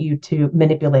don't want you to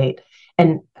manipulate.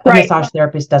 And a massage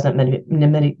therapist doesn't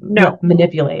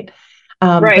manipulate.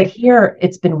 But here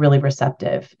it's been really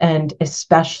receptive, and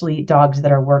especially dogs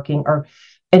that are working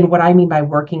and what I mean by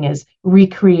working is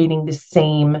recreating the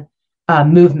same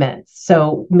movements.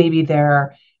 So maybe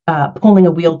they're pulling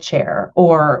a wheelchair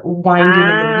or winding in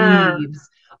the weaves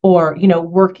or,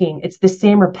 working. It's the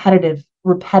same repetitive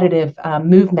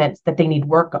movements that they need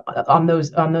work on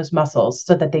those muscles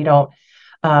so that they don't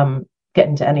get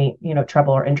into any,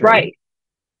 trouble or injury. Right.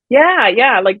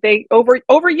 Yeah. Like they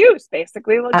overuse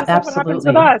basically. Like just what happens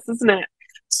with us, isn't it?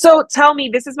 So tell me,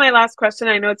 this is my last question.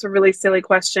 I know it's a really silly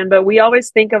question, but we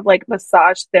always think of like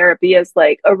massage therapy as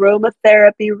like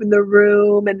aromatherapy in the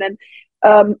room and then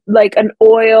like an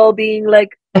oil being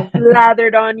like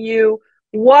lathered on you.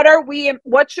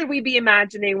 What should we be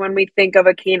imagining when we think of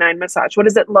a canine massage? What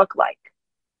does it look like?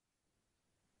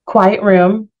 Quiet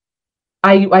room.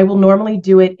 I will normally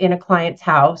do it in a client's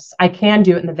house. I can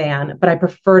do it in the van, but I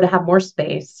prefer to have more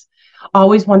space.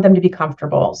 Always want them to be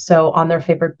comfortable. So on their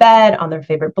favorite bed, on their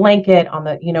favorite blanket, on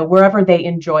the, wherever they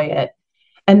enjoy it.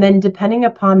 And then depending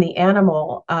upon the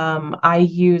animal, I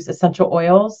use essential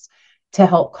oils to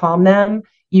help calm them.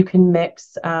 You can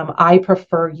mix, I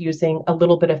prefer using a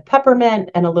little bit of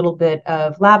peppermint and a little bit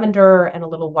of lavender and a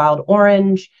little wild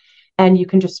orange. And you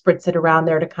can just spritz it around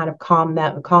there to kind of calm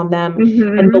them.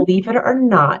 And believe it or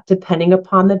not, depending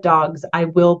upon the dogs, I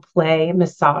will play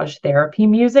massage therapy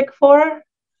music for.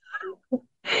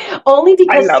 Only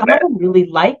because some of them really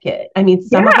like it. I mean,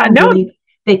 some of them really,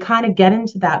 they kind of get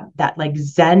into that like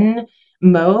Zen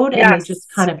mode and they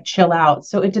just kind of chill out.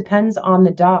 So it depends on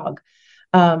the dog.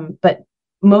 But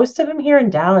most of them here in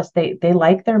Dallas, they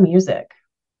like their music.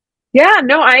 Yeah,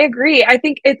 no, I agree. I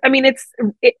think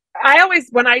I always,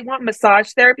 when I want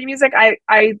massage therapy music,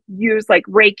 I use like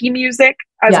Reiki music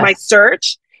as my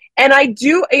search. And I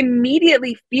do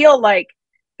immediately feel like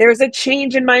there's a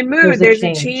change in my mood. There's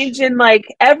a change in like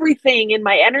everything in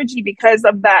my energy because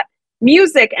of that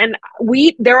music. And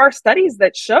there are studies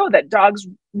that show that dogs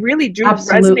really do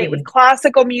resonate with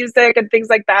classical music and things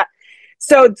like that.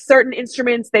 So certain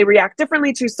instruments they react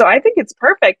differently to. So I think it's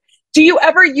perfect. Do you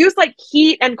ever use like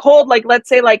heat and cold? Like, let's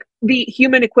say like the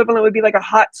human equivalent would be like a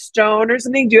hot stone or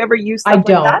something. Do you ever use stuff like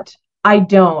that? I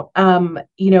don't.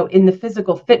 In the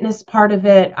physical fitness part of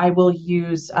it, I will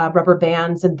use rubber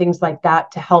bands and things like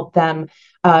that to help them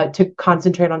to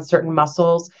concentrate on certain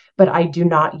muscles. But I do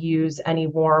not use any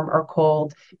warm or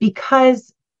cold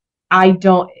because I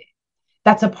don't.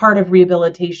 That's a part of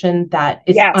rehabilitation that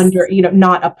is under,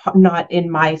 not in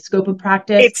my scope of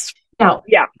practice.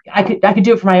 I could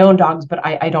do it for my own dogs, but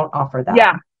I don't offer that.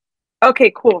 Yeah.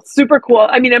 Okay, cool. Super cool.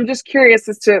 I mean, I'm just curious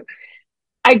as to,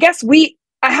 I guess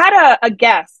I had a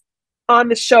guest on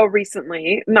the show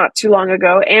recently, not too long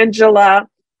ago, Angela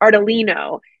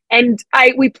Ardolino, and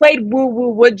we played Woo Woo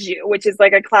Would You, which is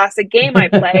like a classic game I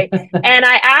play. And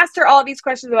I asked her all these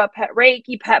questions about pet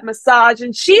Reiki, pet massage,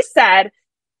 and she said,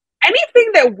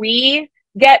 anything that we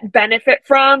get benefit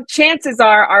from, chances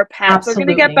are our pets are going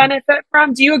to get benefit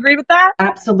from. Do you agree with that?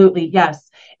 Absolutely. Yes.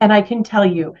 And I can tell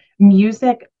you,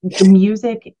 music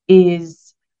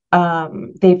is,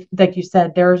 they've, like you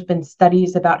said, there's been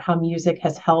studies about how music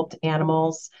has helped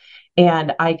animals.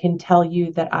 And I can tell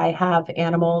you that I have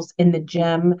animals in the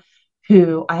gym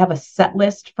who I have a set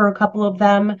list for a couple of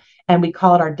them, and we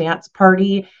call it our dance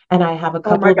party. And I have a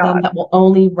couple of them that will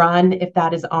only run if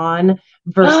that is on,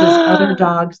 versus other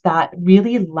dogs that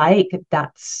really like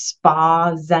that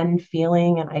spa zen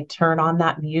feeling. And I turn on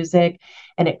that music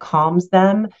and it calms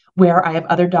them, where I have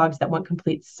other dogs that want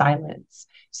complete silence.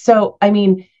 So, I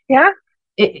mean, yeah,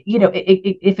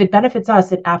 if it benefits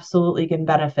us, it absolutely can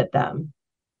benefit them.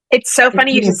 It's so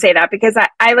funny you should say that, because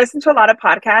I listen to a lot of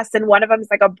podcasts, and one of them is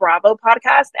like a Bravo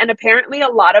podcast. And apparently a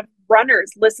lot of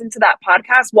runners listen to that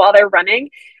podcast while they're running.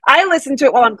 I listen to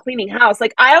it while I'm cleaning house.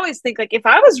 Like, I always think, like, if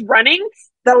I was running,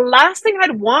 the last thing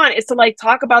I'd want is to like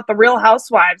talk about the Real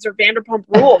Housewives or Vanderpump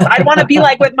Rules. I'd want to be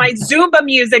like with my Zumba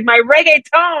music, my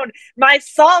reggaeton, my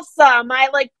salsa, my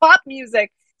like pop music.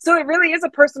 So it really is a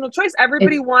personal choice.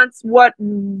 Everybody wants what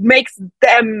makes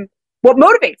them, what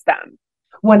motivates them.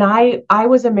 When I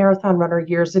was a marathon runner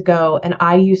years ago, and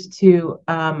I used to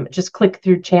just click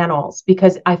through channels,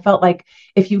 because I felt like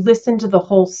if you listen to the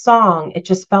whole song, it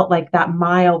just felt like that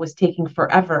mile was taking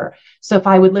forever. So if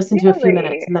I would listen to a few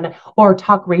minutes, and then, or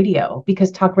talk radio,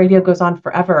 because talk radio goes on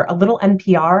forever, a little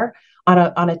NPR on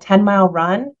a 10-mile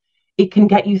run, it can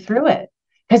get you through it,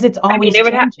 because it's always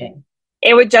changing.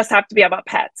 It would just have to be about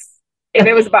pets. If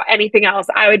it was about anything else,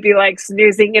 I would be like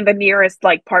snoozing in the nearest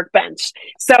like park bench.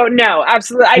 So no,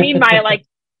 absolutely. I need my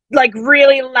like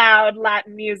really loud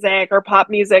Latin music or pop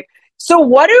music. So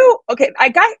I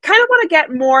kind of want to get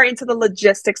more into the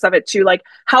logistics of it too. Like,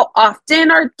 how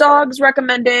often are dogs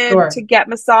recommended to get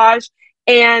massage,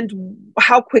 and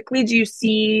how quickly do you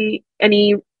see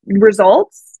any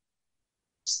results?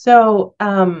 So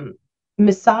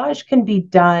massage can be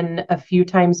done a few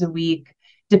times a week.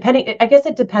 Depending, I guess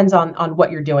it depends on what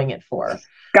you're doing it for.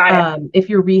 Got it. If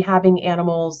you're rehabbing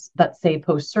animals, let's say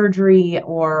post-surgery,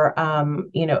 or,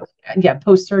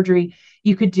 post-surgery,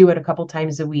 you could do it a couple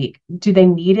times a week. Do they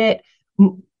need it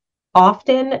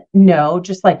often? No,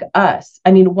 just like us.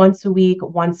 I mean, once a week,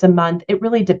 once a month, it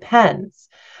really depends.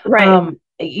 Right.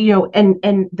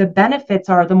 And the benefits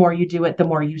are, the more you do it, the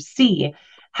more you see.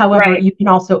 However, you can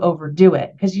also overdo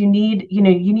it, because you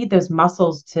need those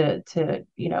muscles to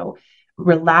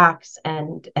relax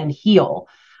and heal.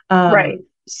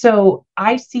 So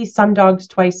I see some dogs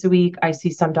twice a week. I see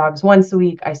some dogs once a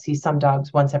week. I see some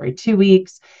dogs once every 2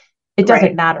 weeks. It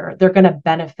doesn't matter. They're going to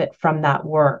benefit from that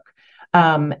work.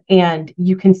 And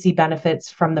you can see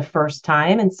benefits from the first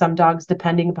time. And some dogs,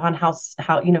 depending upon how,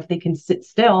 if they can sit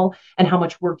still and how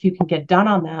much work you can get done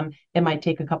on them, it might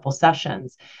take a couple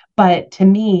sessions. But to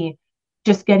me,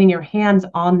 just getting your hands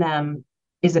on them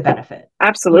is a benefit.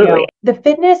 Absolutely. The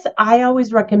fitness, I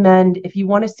always recommend, if you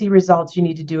want to see results, you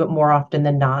need to do it more often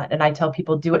than not. And I tell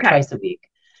people, do it twice a week.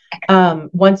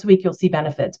 Once a week, you'll see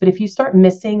benefits. But if you start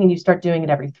missing and you start doing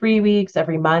it every 3 weeks,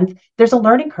 every month, there's a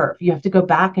learning curve. You have to go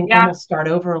back and almost start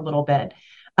over a little bit.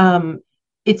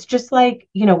 It's just like,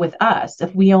 with us,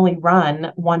 if we only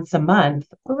run once a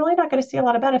month, we're really not going to see a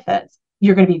lot of benefits.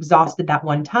 You're going to be exhausted that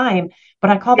one time. But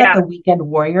I call that the weekend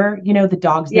warrior. The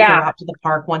dogs that go out to the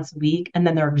park once a week and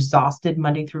then they're exhausted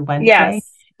Monday through Wednesday.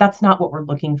 Yes. That's not what we're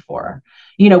looking for.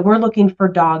 We're looking for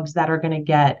dogs that are going to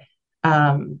get,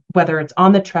 whether it's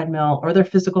on the treadmill or their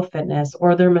physical fitness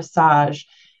or their massage,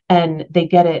 and they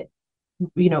get it,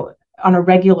 on a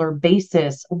regular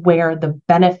basis, where the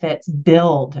benefits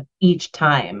build each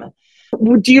time.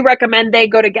 Do you recommend they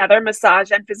go together,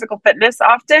 massage and physical fitness,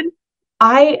 often?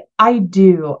 I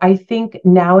do. I think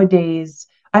nowadays,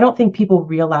 I don't think people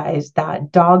realize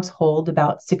that dogs hold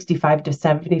about 65 to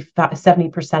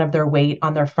 70% of their weight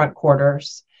on their front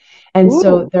quarters. And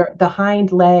so the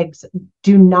hind legs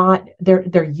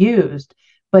they're used,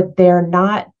 but they're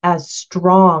not as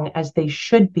strong as they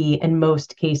should be in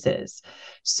most cases.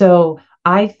 So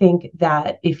I think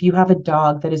that if you have a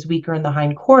dog that is weaker in the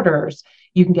hind quarters,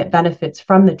 you can get benefits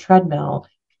from the treadmill.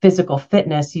 Physical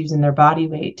fitness, using their body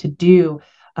weight to do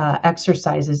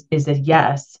exercises, is a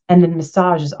yes. And then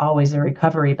massage is always a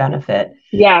recovery benefit.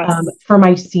 Yes. For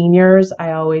my seniors,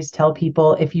 I always tell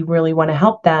people, if you really want to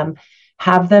help them,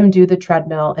 have them do the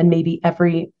treadmill, and maybe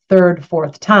every third,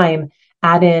 fourth time,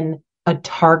 add in a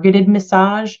targeted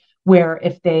massage, where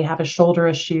if they have a shoulder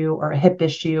issue or a hip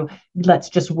issue, let's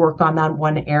just work on that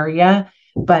one area.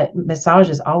 But massage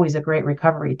is always a great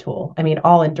recovery tool. I mean,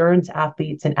 all endurance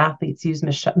athletes and athletes use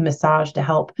massage to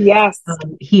help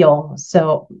heal.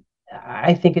 So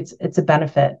I think it's a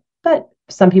benefit. But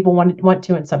some people want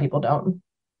to, and some people don't.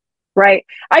 Right.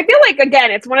 I feel like,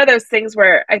 again, it's one of those things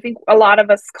where I think a lot of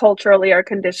us culturally are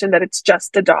conditioned that it's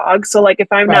just a dog. So like, if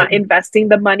I'm not investing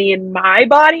the money in my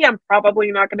body, I'm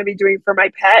probably not going to be doing for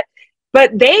my pet.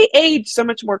 But they age so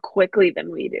much more quickly than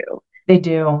we do. They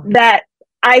do. That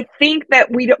I think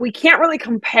that we can't really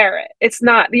compare it. It's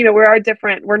not, we are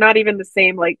different. We're not even the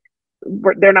same. Like,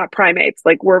 they're not primates.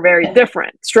 Like, we're very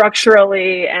different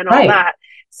structurally and all that.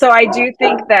 So I do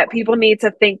think that people need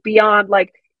to think beyond,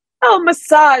 like, oh,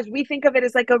 massage. We think of it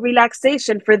as like a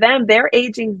relaxation. For them, they're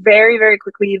aging very, very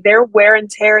quickly. Their wear and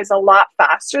tear is a lot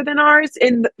faster than ours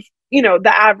in,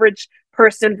 the average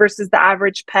person versus the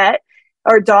average pet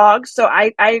or dog. So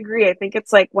I agree. I think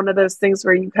it's like one of those things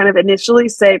where you kind of initially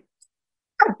say,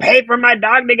 I'll pay for my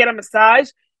dog to get a massage.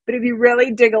 But if you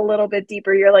really dig a little bit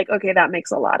deeper, you're like, okay, that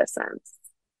makes a lot of sense.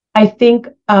 I think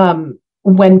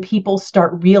when people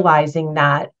start realizing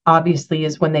that, obviously,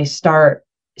 is when they start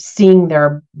seeing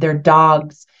their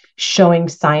dogs showing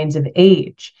signs of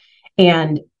age.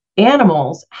 And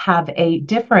animals have a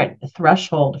different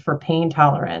threshold for pain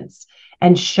tolerance,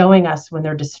 and showing us when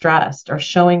they're distressed or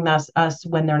showing us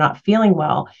when they're not feeling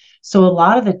well. So a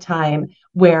lot of the time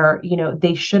where,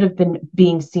 they should have been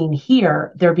being seen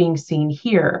here, they're being seen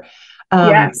here.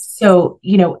 So,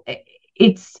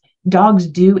 it's dogs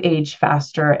do age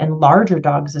faster, and larger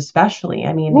dogs especially.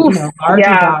 I mean, larger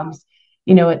dogs,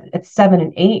 at 7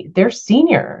 and 8, they're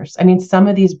seniors. I mean, some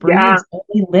of these breeds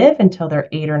only live until they're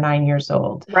 8 or 9 years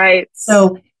old. Right.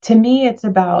 So to me, it's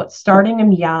about starting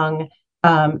them young,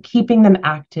 keeping them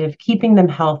active, keeping them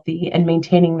healthy, and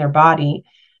maintaining their body.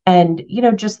 And,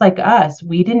 just like us,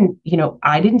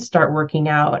 I didn't start working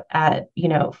out at,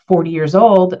 40 years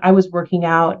old. I was working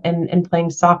out and playing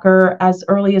soccer as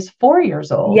early as 4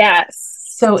 years old. Yes.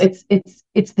 So it's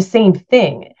the same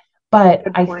thing. But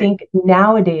I think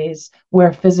nowadays,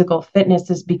 where physical fitness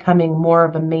is becoming more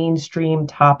of a mainstream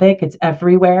topic, it's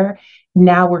everywhere.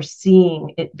 Now we're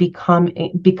seeing it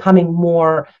becoming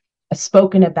more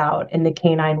spoken about in the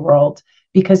canine world,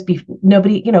 because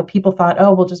nobody, people thought,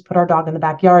 oh, we'll just put our dog in the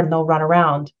backyard and they'll run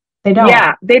around. They don't.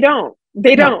 Yeah, they don't.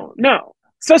 No.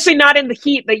 Especially not in the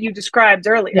heat that you described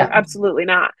earlier. Yeah. Absolutely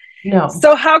not. No.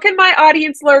 So how can my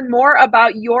audience learn more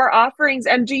about your offerings?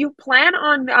 And do you plan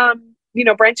on,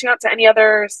 branching out to any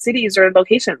other cities or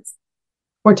locations?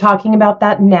 We're talking about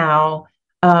that now.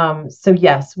 So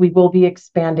yes, we will be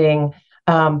expanding,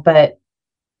 but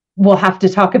we'll have to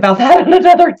talk about that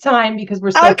another time, because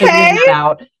we're still figuring it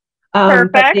out.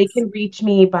 But they can reach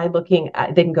me by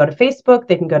they can go to Facebook,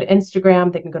 they can go to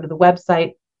Instagram, they can go to the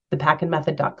website,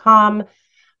 thepackinmethod.com.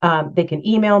 They can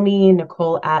email me,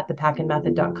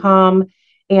 Nicole@thepackinmethod.com.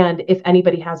 And if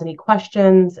anybody has any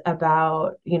questions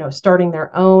about, starting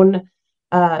their own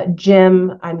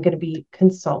gym, I'm going to be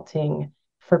consulting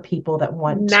for people that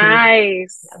want to.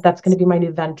 That's going to be my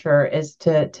new venture, is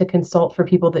to consult for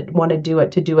people that want to do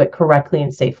it correctly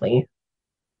and safely.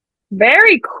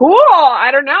 Very cool.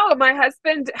 I don't know. My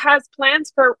husband has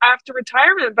plans for after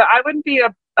retirement, but I wouldn't be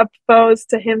opposed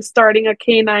to him starting a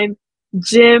canine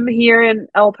gym here in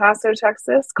El Paso,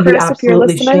 Texas. Chris, you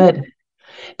absolutely should.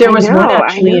 There was one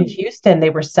actually in Houston they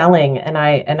were selling, and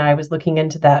I was looking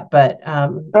into that, but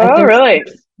really?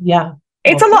 Yeah.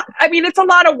 It's a lot. I mean, it's a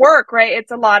lot of work, right?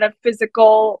 It's a lot of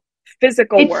physical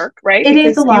work, right? It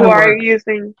is a lot of work. You are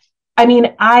using. I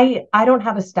mean, I don't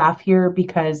have a staff here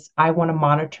because I want to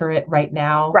monitor it right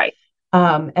now. Right.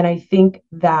 And I think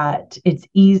that it's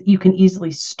easy. You can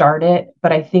easily start it,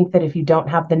 but I think that if you don't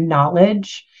have the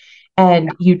knowledge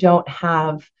and you don't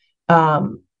have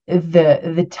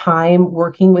the time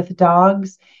working with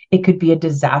dogs, it could be a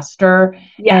disaster.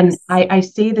 Yes. And I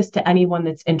say this to anyone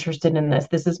that's interested in this.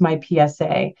 This is my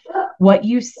PSA. What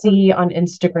you see on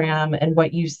Instagram and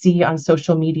what you see on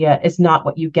social media is not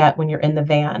what you get when you're in the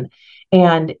van.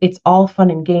 And it's all fun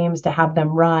and games to have them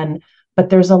run, but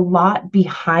there's a lot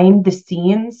behind the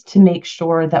scenes to make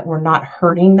sure that we're not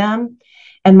hurting them.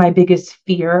 And my biggest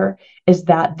fear is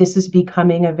that this is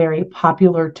becoming a very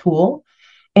popular tool.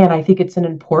 And I think it's an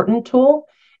important tool.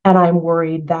 And I'm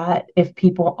worried that if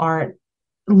people aren't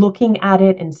looking at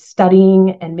it and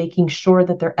studying and making sure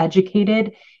that they're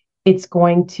educated, it's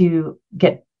going to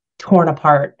get torn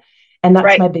apart. And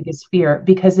that's my biggest fear,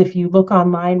 because if you look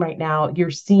online right now, you're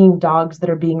seeing dogs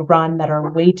that are being run that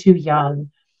are way too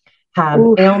young, have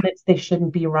ailments they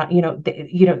shouldn't be run.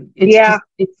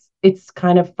 It's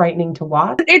kind of frightening to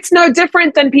watch. It's no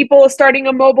different than people starting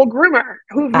a mobile groomer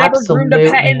who've never groomed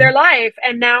a pet in their life.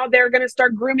 And now they're going to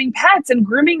start grooming pets. And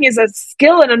grooming is a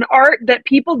skill and an art that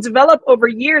people develop over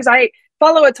years.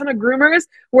 follow a ton of groomers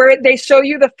where they show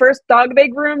you the first dog they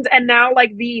groomed and now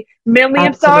like the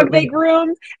millionth dog they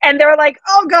groomed. And they're like,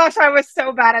 oh gosh, I was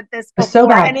so bad at this before. So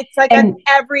bad. And it's like an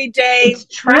everyday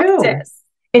practice.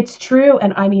 It's true.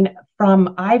 And I mean,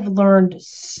 I've learned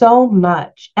so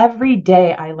much. Every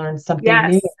day I learn something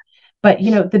new. But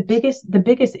the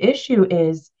biggest issue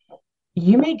is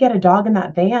you may get a dog in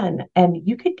that van and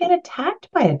you could get attacked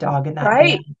by a dog in that van.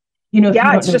 If you don't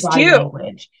know body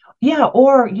language. Yeah.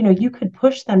 Or, you could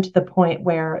push them to the point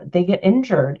where they get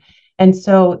injured. And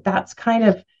so that's kind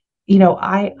of,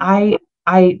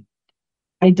 I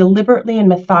deliberately and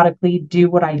methodically do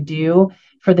what I do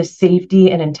for the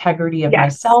safety and integrity of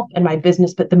myself and my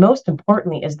business. But the most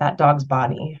importantly is that dog's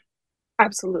body.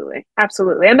 Absolutely.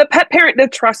 Absolutely. And the pet parent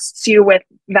that trusts you with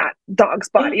that dog's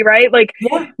body, right? Like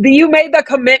you made the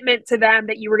commitment to them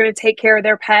that you were going to take care of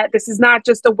their pet. This is not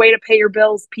just a way to pay your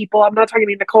bills, people. I'm not talking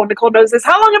to Nicole. Nicole knows this.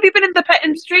 How long have you been in the pet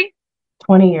industry?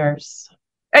 20 years.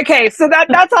 Okay. So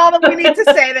that's all that we need to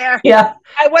say there.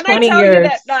 When I tell you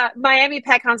that Miami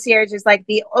Pet Concierge is like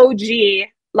the OG,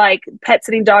 like pet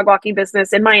sitting dog walking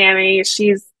business in Miami,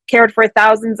 she's cared for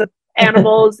thousands of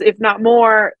animals, if not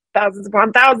more, thousands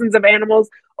upon thousands of animals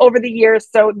over the years.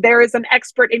 So there is an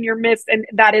expert in your midst, and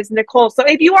that is Nicole. So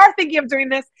if you are thinking of doing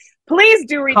this, please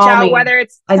do reach out, whether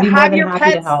it's to have your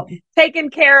pets taken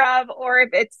care of or if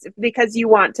it's because you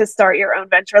want to start your own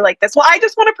venture like this. Well, I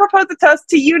just want to propose a toast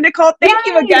to you, Nicole. Thank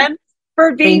you again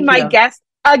for being my guest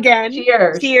again.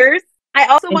 Cheers. I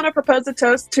also want to propose a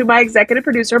toast to my executive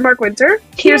producer, Mark Winter.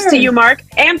 Cheers to you, Mark.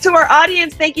 And to our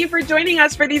audience, thank you for joining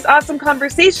us for these awesome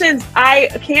conversations. I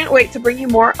can't wait to bring you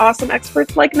more awesome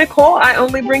experts like Nicole. I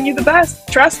only bring you the best.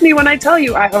 Trust me when I tell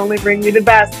you, I only bring you the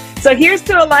best. So here's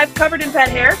to a life covered in pet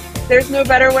hair. There's no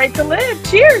better way to live.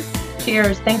 Cheers.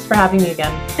 Cheers. Thanks for having me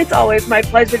again. It's always my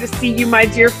pleasure to see you, my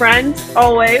dear friend.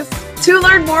 Always. To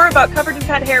learn more about Covered in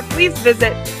Pet Hair, please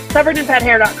visit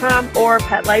coveredinpethair.com or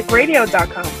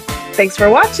petliferadio.com. Thanks for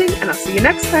watching, and I'll see you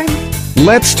next time.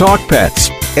 Let's Talk Pets,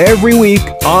 every week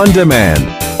on demand,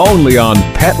 only on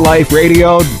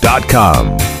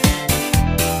PetLifeRadio.com.